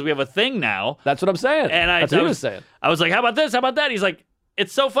guy because we have a thing now. That's what I'm saying. And That's what he was saying. I was like, how about this? How about that? He's like,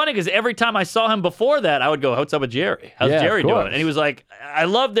 it's so funny because every time I saw him before that, I would go, what's up with Jerry? How's Jerry doing? And he was like, I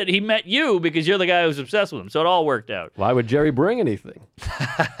love that he met you because you're the guy who's obsessed with him. So it all worked out. Why would Jerry bring anything?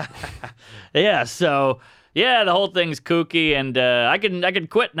 Yeah, so... yeah, the whole thing's kooky, and I can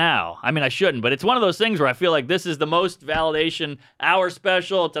quit now. I mean, I shouldn't, but it's one of those things where I feel like this is the most validation. Our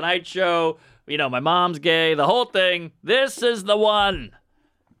special, Tonight Show, you know, my mom's gay, the whole thing. This is the one.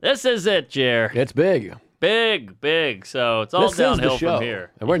 This is it, Jer. It's big. Big. So it's all This is the downhill show, from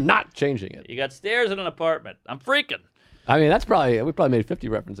here. and we're not changing it. You got stairs in an apartment. I'm freaking. I mean, we probably made 50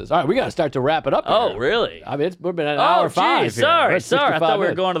 references. All right, we got to start to wrap it up here. Oh, really? I mean, we've been at an hour geez, 5 here. sorry. We're I at thought 65 we were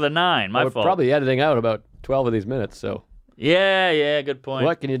minutes. going to the 9. My We're fault. probably editing out about 12 of these minutes, so. Yeah, good point.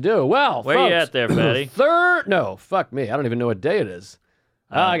 What can you do? Well, Where folks, you at there, Betty? No, fuck me. I don't even know what day it is.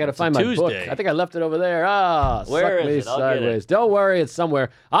 I got to it's find a my Tuesday. book. I think I left it over there. Where suck me is it? I'll get sideways. it. Don't worry, it's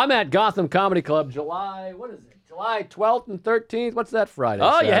somewhere. I'm at Gotham Comedy Club, July 12th and 13th. What's that Friday?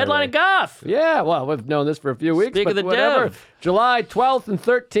 Oh, you're Saturday? headlining Goth. Yeah, well, we've known this for a few weeks, Speak but of the whatever. dev. July 12th and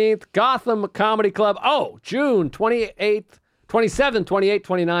 13th, Gotham Comedy Club. Oh, June 28th, 27th, 28th,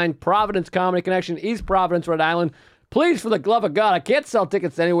 29th, Providence Comedy Connection, East Providence, Rhode Island. Please, for the love of God, I can't sell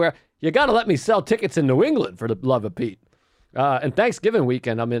tickets anywhere. You got to let me sell tickets in New England, for the love of Pete. And Thanksgiving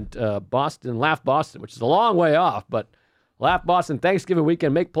weekend, I'm in Boston, Laugh Boston, which is a long way off, but Laugh Boston, Thanksgiving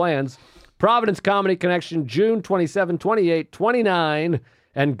weekend, make plans. Providence Comedy Connection, June 27, 28, 29,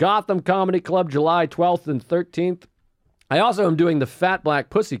 and Gotham Comedy Club, July 12th and 13th. I also am doing the Fat Black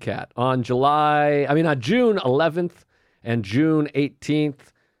Pussycat on June 11th and June 18th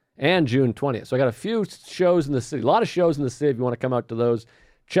and June 20th. So I got a few shows in the city, a lot of shows in the city. If you want to come out to those,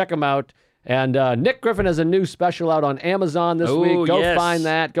 check them out. And Nick Griffin has a new special out on Amazon this week. Go find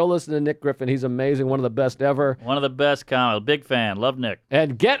that. Go listen to Nick Griffin. He's amazing. One of the best ever. One of the best comics. Big fan. Love Nick.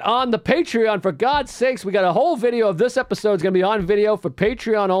 And get on the Patreon. For God's sakes, we got a whole video of this episode. It's going to be on video for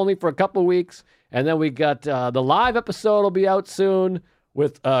Patreon only for a couple weeks. And then we got the live episode will be out soon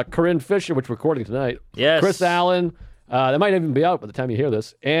with Corinne Fisher, which we're recording tonight. Yes. Chris Allen. That might even be out by the time you hear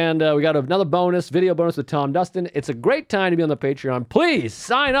this. And we got another video bonus with Tom Dustin. It's a great time to be on the Patreon. Please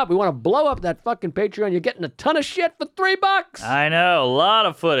sign up. We want to blow up that fucking Patreon. You're getting a ton of shit for $3. I know. A lot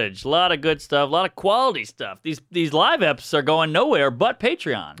of footage. A lot of good stuff. A lot of quality stuff. These live eps are going nowhere but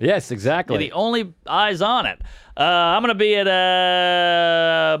Patreon. Yes, exactly. You're the only eyes on it. I'm going to be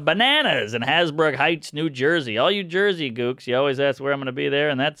at Bananas in Hasbrook Heights, New Jersey. All you Jersey gooks, you always ask where I'm going to be there,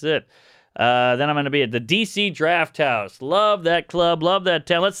 and that's it. Then I'm going to be at the DC Draft House. Love that club. Love that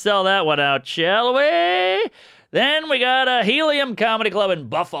town. Let's sell that one out, shall we? Then we got a Helium Comedy Club in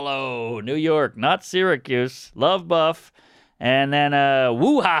Buffalo, New York, not Syracuse. Love Buff. And then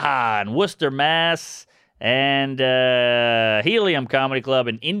Woo-Ha-Ha in Worcester, Mass. And Helium Comedy Club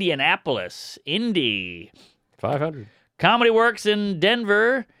in Indianapolis, Indy. 500. Comedy Works in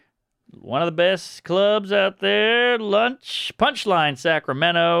Denver. One of the best clubs out there. Punchline,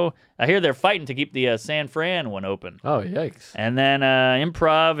 Sacramento. I hear they're fighting to keep the San Fran one open. Oh, yikes. And then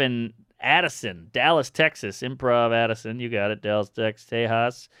Improv in Addison, Dallas, Texas. Improv, Addison. You got it. Dallas, Texas,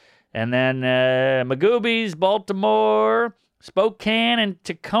 Tejas. And then Magoobies, Baltimore, Spokane, and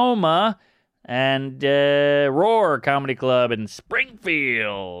Tacoma. And Roar Comedy Club in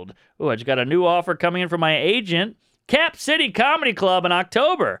Springfield. Ooh, I just got a new offer coming in from my agent. Cap City Comedy Club in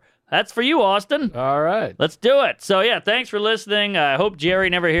October. That's for you, Austin. All right. Let's do it. So, yeah, thanks for listening. I hope Jerry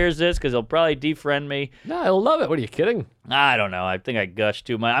never hears this because he'll probably defriend me. No, he'll love it. What are you kidding? I don't know. I think I gushed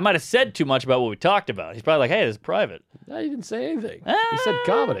too much. I might have said too much about what we talked about. He's probably like, hey, this is private. No, you didn't say anything. You said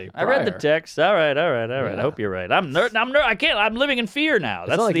comedy. I read the prior. text. All right. Yeah. I hope you're right. I'm I can't. I'm living in fear now.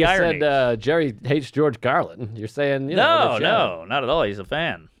 It's That's not like the you irony. said Jerry hates George Carlin. You're saying, No, not at all. He's a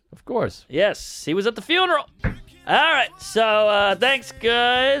fan. Of course. Yes, he was at the funeral. All right, so thanks,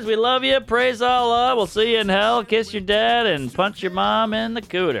 guys. We love you. Praise Allah. We'll see you in hell. Kiss your dad and punch your mom in the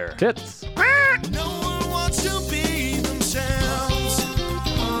cooter. Tits.